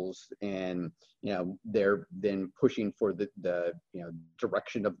 levels, and they're then pushing for the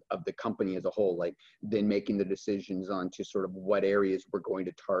direction of the company as a whole, like then making the decisions on to sort of what areas we're going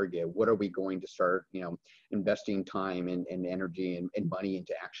to target, what are we going to start investing time and energy and money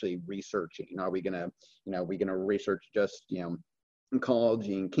into actually researching. Are we gonna research just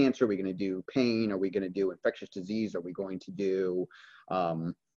oncology and cancer? Are we going to do pain? Are we going to do infectious disease? Are we going to do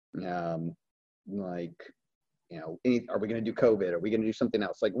like, are we going to do COVID? Are we going to do something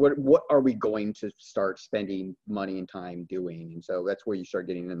else? Like, what are we going to start spending money and time doing? And so that's where you start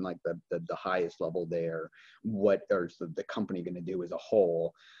getting in like the highest level there. What is the company going to do as a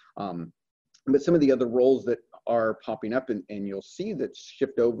whole? But some of the other roles that are popping up, and you'll see that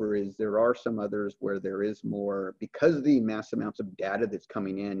shift over, is there are some others where there is more, because of the mass amounts of data that's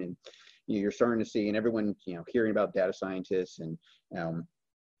coming in, and you're starting to see, and everyone, hearing about data scientists and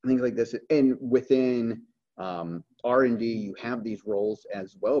things like this. And within R&D, you have these roles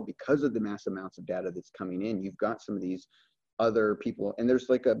as well because of the mass amounts of data that's coming in. You've got some of these other people, and there's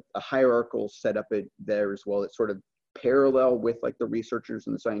like a hierarchical setup there as well. It's sort of parallel with like the researchers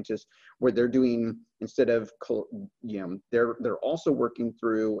and the scientists, where they're doing, instead of they're also working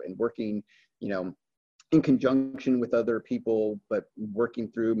through and working in conjunction with other people, but working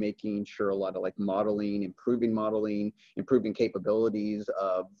through making sure a lot of like modeling, improving capabilities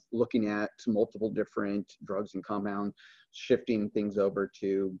of looking at multiple different drugs and compounds, shifting things over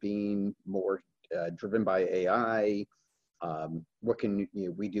to being more driven by AI. What can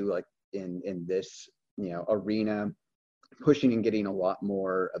we do like in this arena, pushing and getting a lot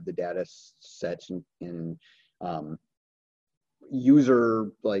more of the data sets and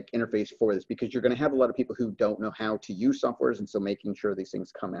user like interface for this, because you're going to have a lot of people who don't know how to use softwares, and so making sure these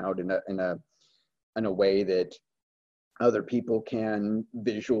things come out in a way that other people can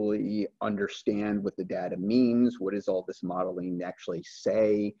visually understand what the data means. What does all this modeling actually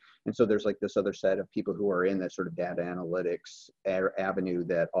say? And so there's like this other set of people who are in that sort of data analytics avenue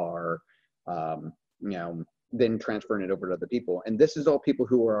that are then transferring it over to other people. And this is all people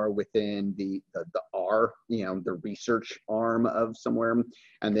who are within the R, the research arm of somewhere.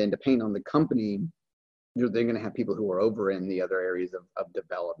 And then depending on the company, they're going to have people who are over in the other areas of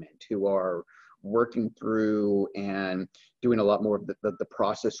development, who are working through and doing a lot more of the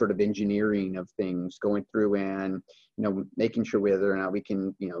process sort of engineering of things, going through and making sure whether or not we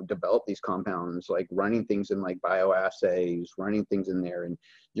can develop these compounds, like running things in like bioassays, running things in there. And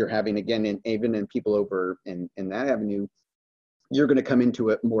you're having, again, and even in people over in that avenue, you're going to come into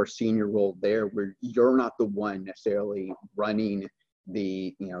a more senior role there, where you're not the one necessarily running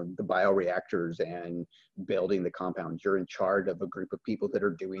the bioreactors and building the compounds. You're in charge of a group of people that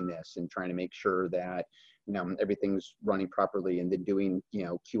are doing this and trying to make sure that everything's running properly, and then doing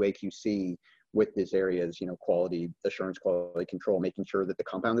QA/QC with these areas, quality assurance, quality control, making sure that the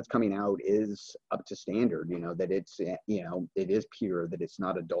compound that's coming out is up to standard, that it's it is pure, that it's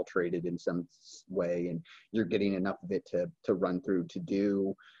not adulterated in some way, and you're getting enough of it to run through to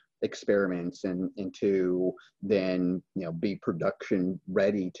do experiments and to then be production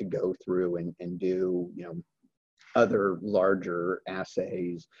ready to go through and do other larger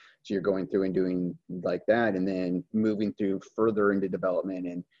assays. So you're going through and doing like that, and then moving through further into development,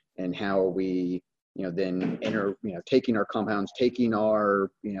 and how are we then taking our compounds, taking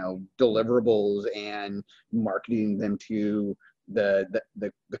our deliverables and marketing them to the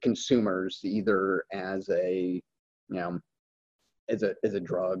consumers, either as a as a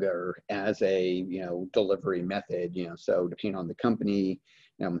drug or as a delivery method. So depending on the company,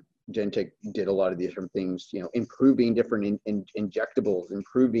 Genentech did a lot of these different things, improving different injectables,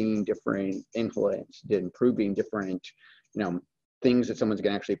 improving different inhalants, improving different things that someone's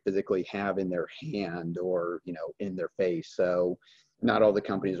going to actually physically have in their hand or in their face. So not all the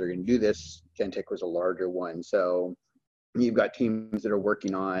companies are going to do this. Genentech was a larger one. So you've got teams that are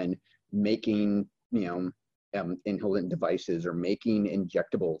working on making inhalant devices, or making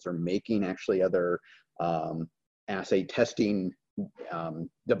injectables, or making actually other assay testing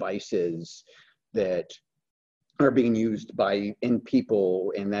devices that are being used by end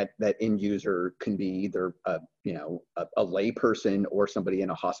people, and that end user can be either a lay person or somebody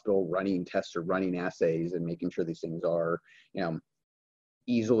in a hospital running tests or running assays, and making sure these things are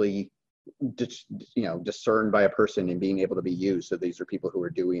easily discerned by a person and being able to be used. So these are people who are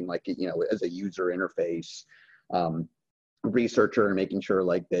doing like as a user interface researcher, and making sure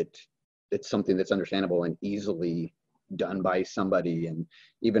like that it's something that's understandable and easily done by somebody, and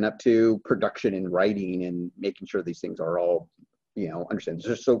even up to production and writing, and making sure these things are all understand.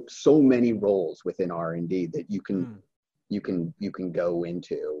 There's so many roles within R&D that you can go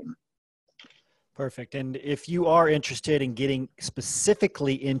into. Perfect. And if you are interested in getting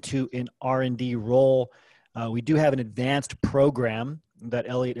specifically into an R&D role, we do have an advanced program that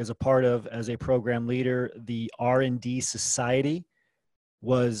Elliott is a part of as a program leader. The R&D Society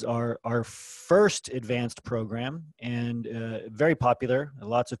was our first advanced program, and very popular.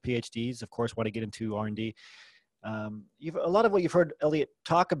 Lots of PhDs, of course, want to get into R&D. A lot of what you've heard Elliott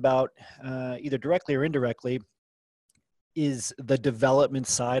talk about, either directly or indirectly, is the development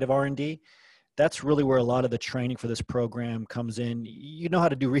side of R&D. That's really where a lot of the training for this program comes in. You know how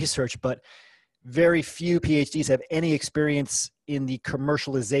to do research, but very few PhDs have any experience in the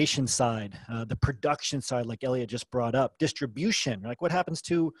commercialization side, the production side, like Elliott just brought up, distribution, like what happens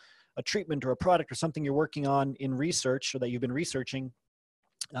to a treatment or a product or something you're working on in research or that you've been researching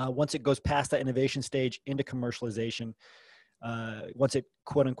once it goes past that innovation stage into commercialization, once it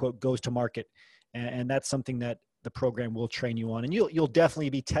quote unquote goes to market. And that's something that the program will train you on. And you'll definitely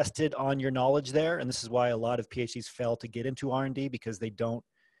be tested on your knowledge there. And this is why a lot of PhDs fail to get into R&D, because they don't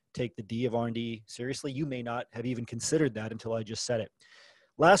take the D of R&D seriously. You may not have even considered that until I just said it.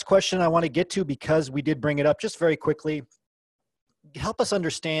 Last question I want to get to, because we did bring it up just very quickly. Help us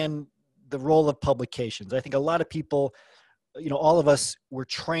understand the role of publications. I think a lot of people, all of us were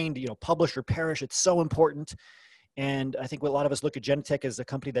trained, publish or perish. It's so important. And I think a lot of us look at Genentech as a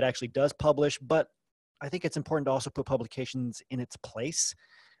company that actually does publish, but I think it's important to also put publications in its place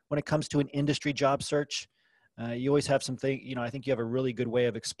when it comes to an industry job search. You always have something, I think you have a really good way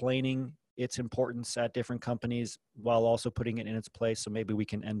of explaining its importance at different companies while also putting it in its place. So maybe we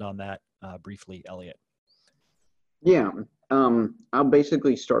can end on that briefly, Elliott. Yeah, I'll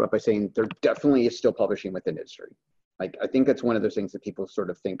basically start off by saying there definitely is still publishing within industry. Like, I think that's one of those things that people sort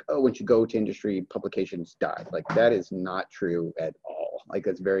of think, oh, once you go to industry, publications die. Like, that is not true at all. Like,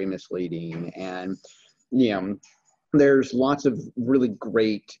 that's very misleading. And, there's lots of really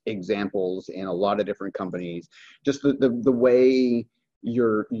great examples in a lot of different companies. Just the way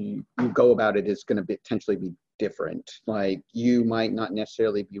you go about it is going to potentially be different. Like, you might not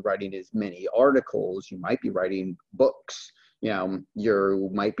necessarily be writing as many articles. You might be writing books. You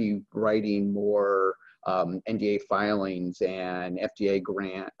might be writing more NDA filings and FDA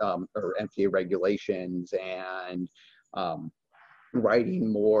grant or FDA regulations, and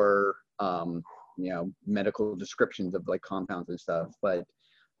writing more medical descriptions of like compounds and stuff. But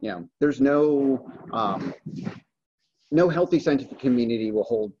there's no healthy scientific community will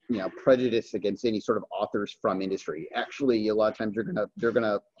hold prejudice against any sort of authors from industry. Actually, a lot of times they're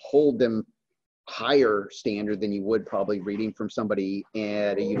gonna hold them higher standard than you would probably reading from somebody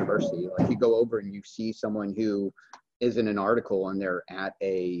at a university. Like, you go over and you see someone who is in an article and they're at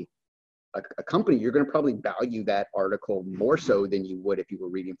a company, you're going to probably value that article more so than you would if you were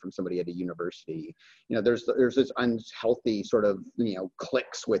reading from somebody at a university. There's this unhealthy sort of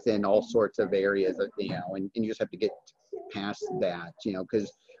cliques within all sorts of areas, and you just have to get past that,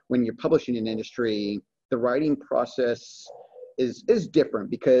 because when you're publishing in industry, the writing process is different,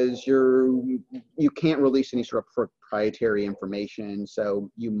 because you can't release any sort of proprietary information.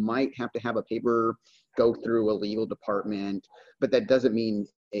 So you might have to have a paper go through a legal department, but that doesn't mean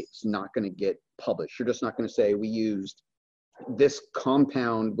it's not going to get published. You're just not going to say, we used this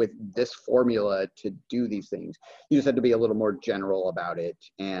compound with this formula to do these things. You just have to be a little more general about it.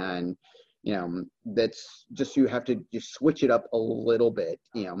 And that's just, you have to just switch it up a little bit,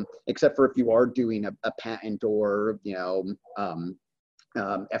 except for if you are doing a patent or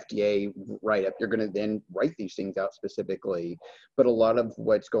FDA write-up, you're going to then write these things out specifically. But a lot of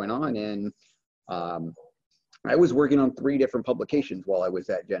what's going on in I was working on 3 different publications while I was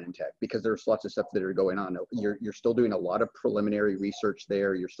at Genentech, because there's lots of stuff that are going on. You're still doing a lot of preliminary research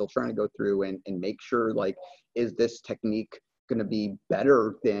there. You're still trying to go through and make sure, like, is this technique going to be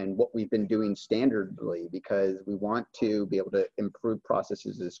better than what we've been doing standardly, because we want to be able to improve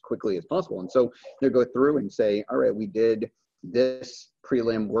processes as quickly as possible. And so they go through and say, all right, we did this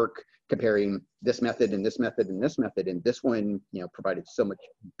prelim work comparing this method and this method and this method, and this one provided so much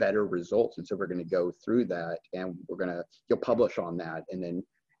better results, and so we're going to go through that, and you'll publish on that, and then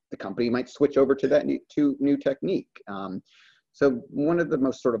the company might switch over to that new technique. So one of the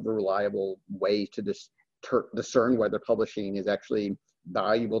most sort of reliable ways to discern whether publishing is actually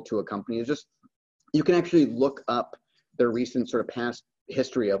valuable to a company is just, you can actually look up their recent sort of past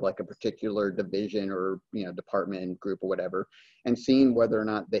history of like a particular division or department, group, or whatever, and seeing whether or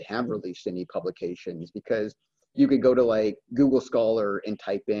not they have released any publications. Because you could go to like Google Scholar and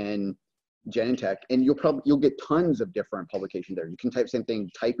type in Genentech, and you'll get tons of different publications there. You can type same thing,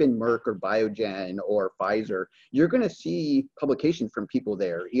 type in Merck or Biogen or Pfizer. You're going to see publications from people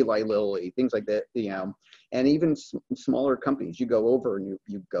there, Eli Lilly, things like that, and even smaller companies. You go over and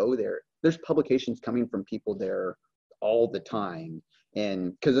you go there. There's publications coming from people there all the time.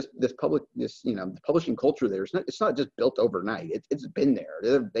 And because the publishing culture there, it's not just built overnight. It's been there.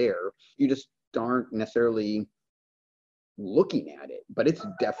 They're there. You just aren't necessarily looking at it, but it's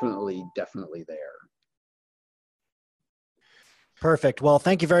definitely there. Perfect. Well,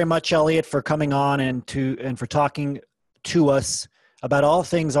 thank you very much, Elliott, for coming on and for talking to us about all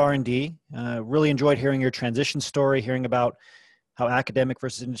things R&D. Really enjoyed hearing your transition story, hearing about how academic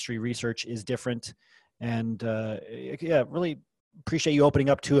versus industry research is different. And really appreciate you opening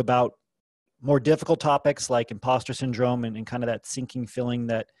up about more difficult topics like imposter syndrome and kind of that sinking feeling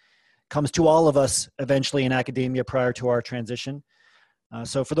that comes to all of us eventually in academia prior to our transition.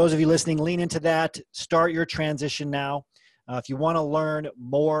 So for those of you listening, lean into that. Start your transition now. If you want to learn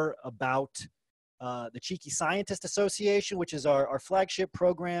more about the Cheeky Scientist Association, which is our flagship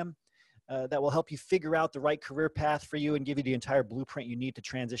program that will help you figure out the right career path for you and give you the entire blueprint you need to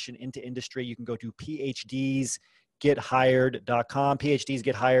transition into industry, you can go to phdsgethired.com,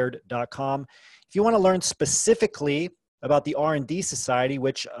 phdsgethired.com. If you want to learn specifically about the R&D Society,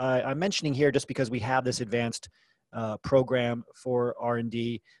 which I'm mentioning here just because we have this advanced program for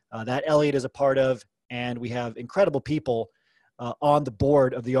R&D that Elliott is a part of, and we have incredible people on the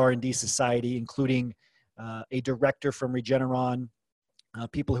board of the R&D Society, including a director from Regeneron,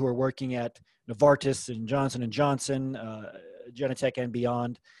 people who are working at Novartis and Johnson & Johnson, Genentech and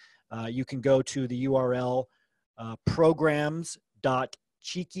beyond. You can go to the URL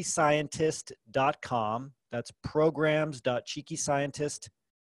programs.cheekyscientist.com. That's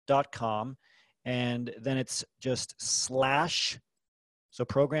programs.cheekyscientist.com. And then it's just so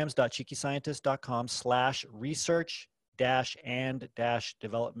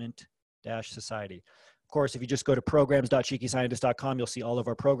programs.cheekyscientist.com/research-and-development-society. Of course, if you just go to programs.cheekyscientist.com, you'll see all of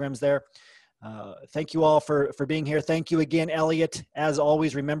our programs there. Thank you all for being here. Thank you again, Elliott. As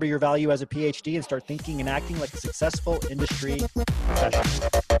always, remember your value as a PhD and start thinking and acting like a successful industry professional.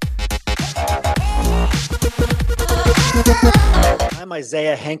 I'm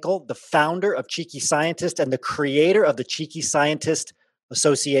Isaiah Henkel, the founder of Cheeky Scientist and the creator of the Cheeky Scientist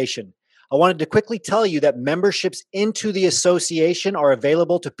Association. I wanted to quickly tell you that memberships into the association are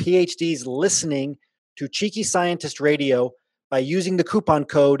available to PhDs listening to Cheeky Scientist Radio by using the coupon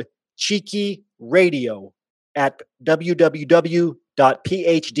code Cheeky Radio at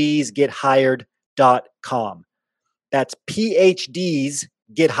www.phdsgethired.com. That's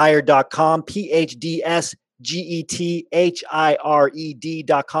PhDsgethired.com,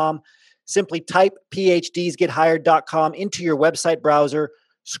 PhDsgethired.com. Simply type PhDsgethired.com into your website browser,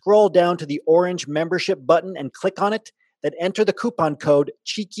 scroll down to the orange membership button and click on it, then enter the coupon code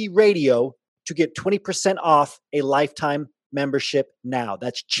Cheeky Radio to get 20% off a lifetime membership now.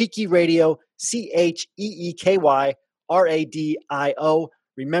 That's Cheeky Radio, CheekyRadio.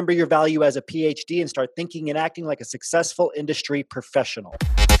 Remember your value as a PhD and start thinking and acting like a successful industry professional.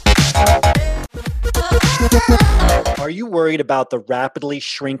 Are you worried about the rapidly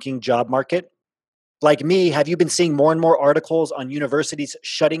shrinking job market? Like me, have you been seeing more and more articles on universities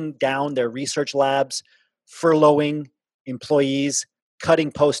shutting down their research labs, furloughing employees,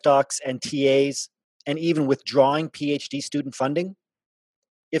 cutting postdocs and TAs, and even withdrawing PhD student funding?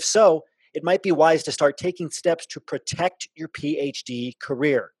 If so, it might be wise to start taking steps to protect your PhD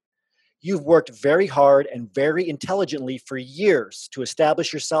career. You've worked very hard and very intelligently for years to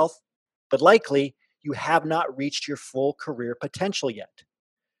establish yourself, but likely you have not reached your full career potential yet.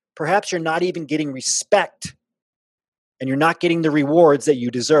 Perhaps you're not even getting respect, and you're not getting the rewards that you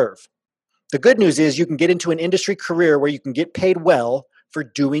deserve. The good news is you can get into an industry career where you can get paid well for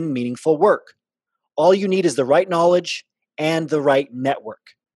doing meaningful work. All you need is the right knowledge and the right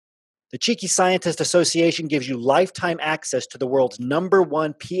network. The Cheeky Scientist Association gives you lifetime access to the world's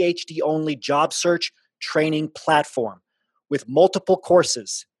 #1 PhD-only job search training platform with multiple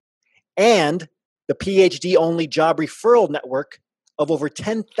courses and the PhD-only job referral network of over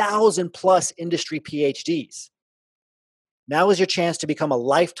 10,000 plus industry PhDs. Now is your chance to become a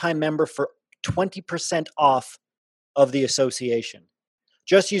lifetime member for 20% off of the association.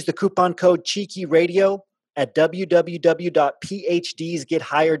 Just use the coupon code Cheeky Radio at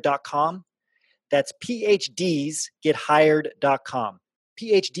www.phdsgethired.com. That's phdsgethired.com.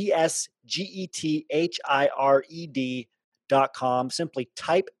 PhDsgethired.com. Simply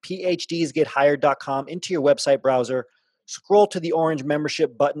type phdsgethired.com into your website browser, scroll to the orange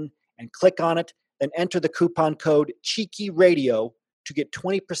membership button and click on it, then enter the coupon code Cheeky Radio to get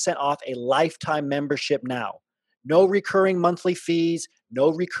 20% off a lifetime membership now. No recurring monthly fees, no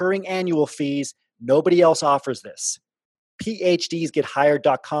recurring annual fees. Nobody else offers this.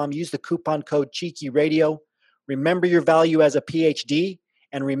 PhDsgethired.com. Use the coupon code Cheeky Radio. Remember your value as a PhD,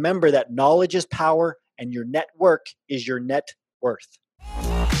 and remember that knowledge is power and your network is your net worth.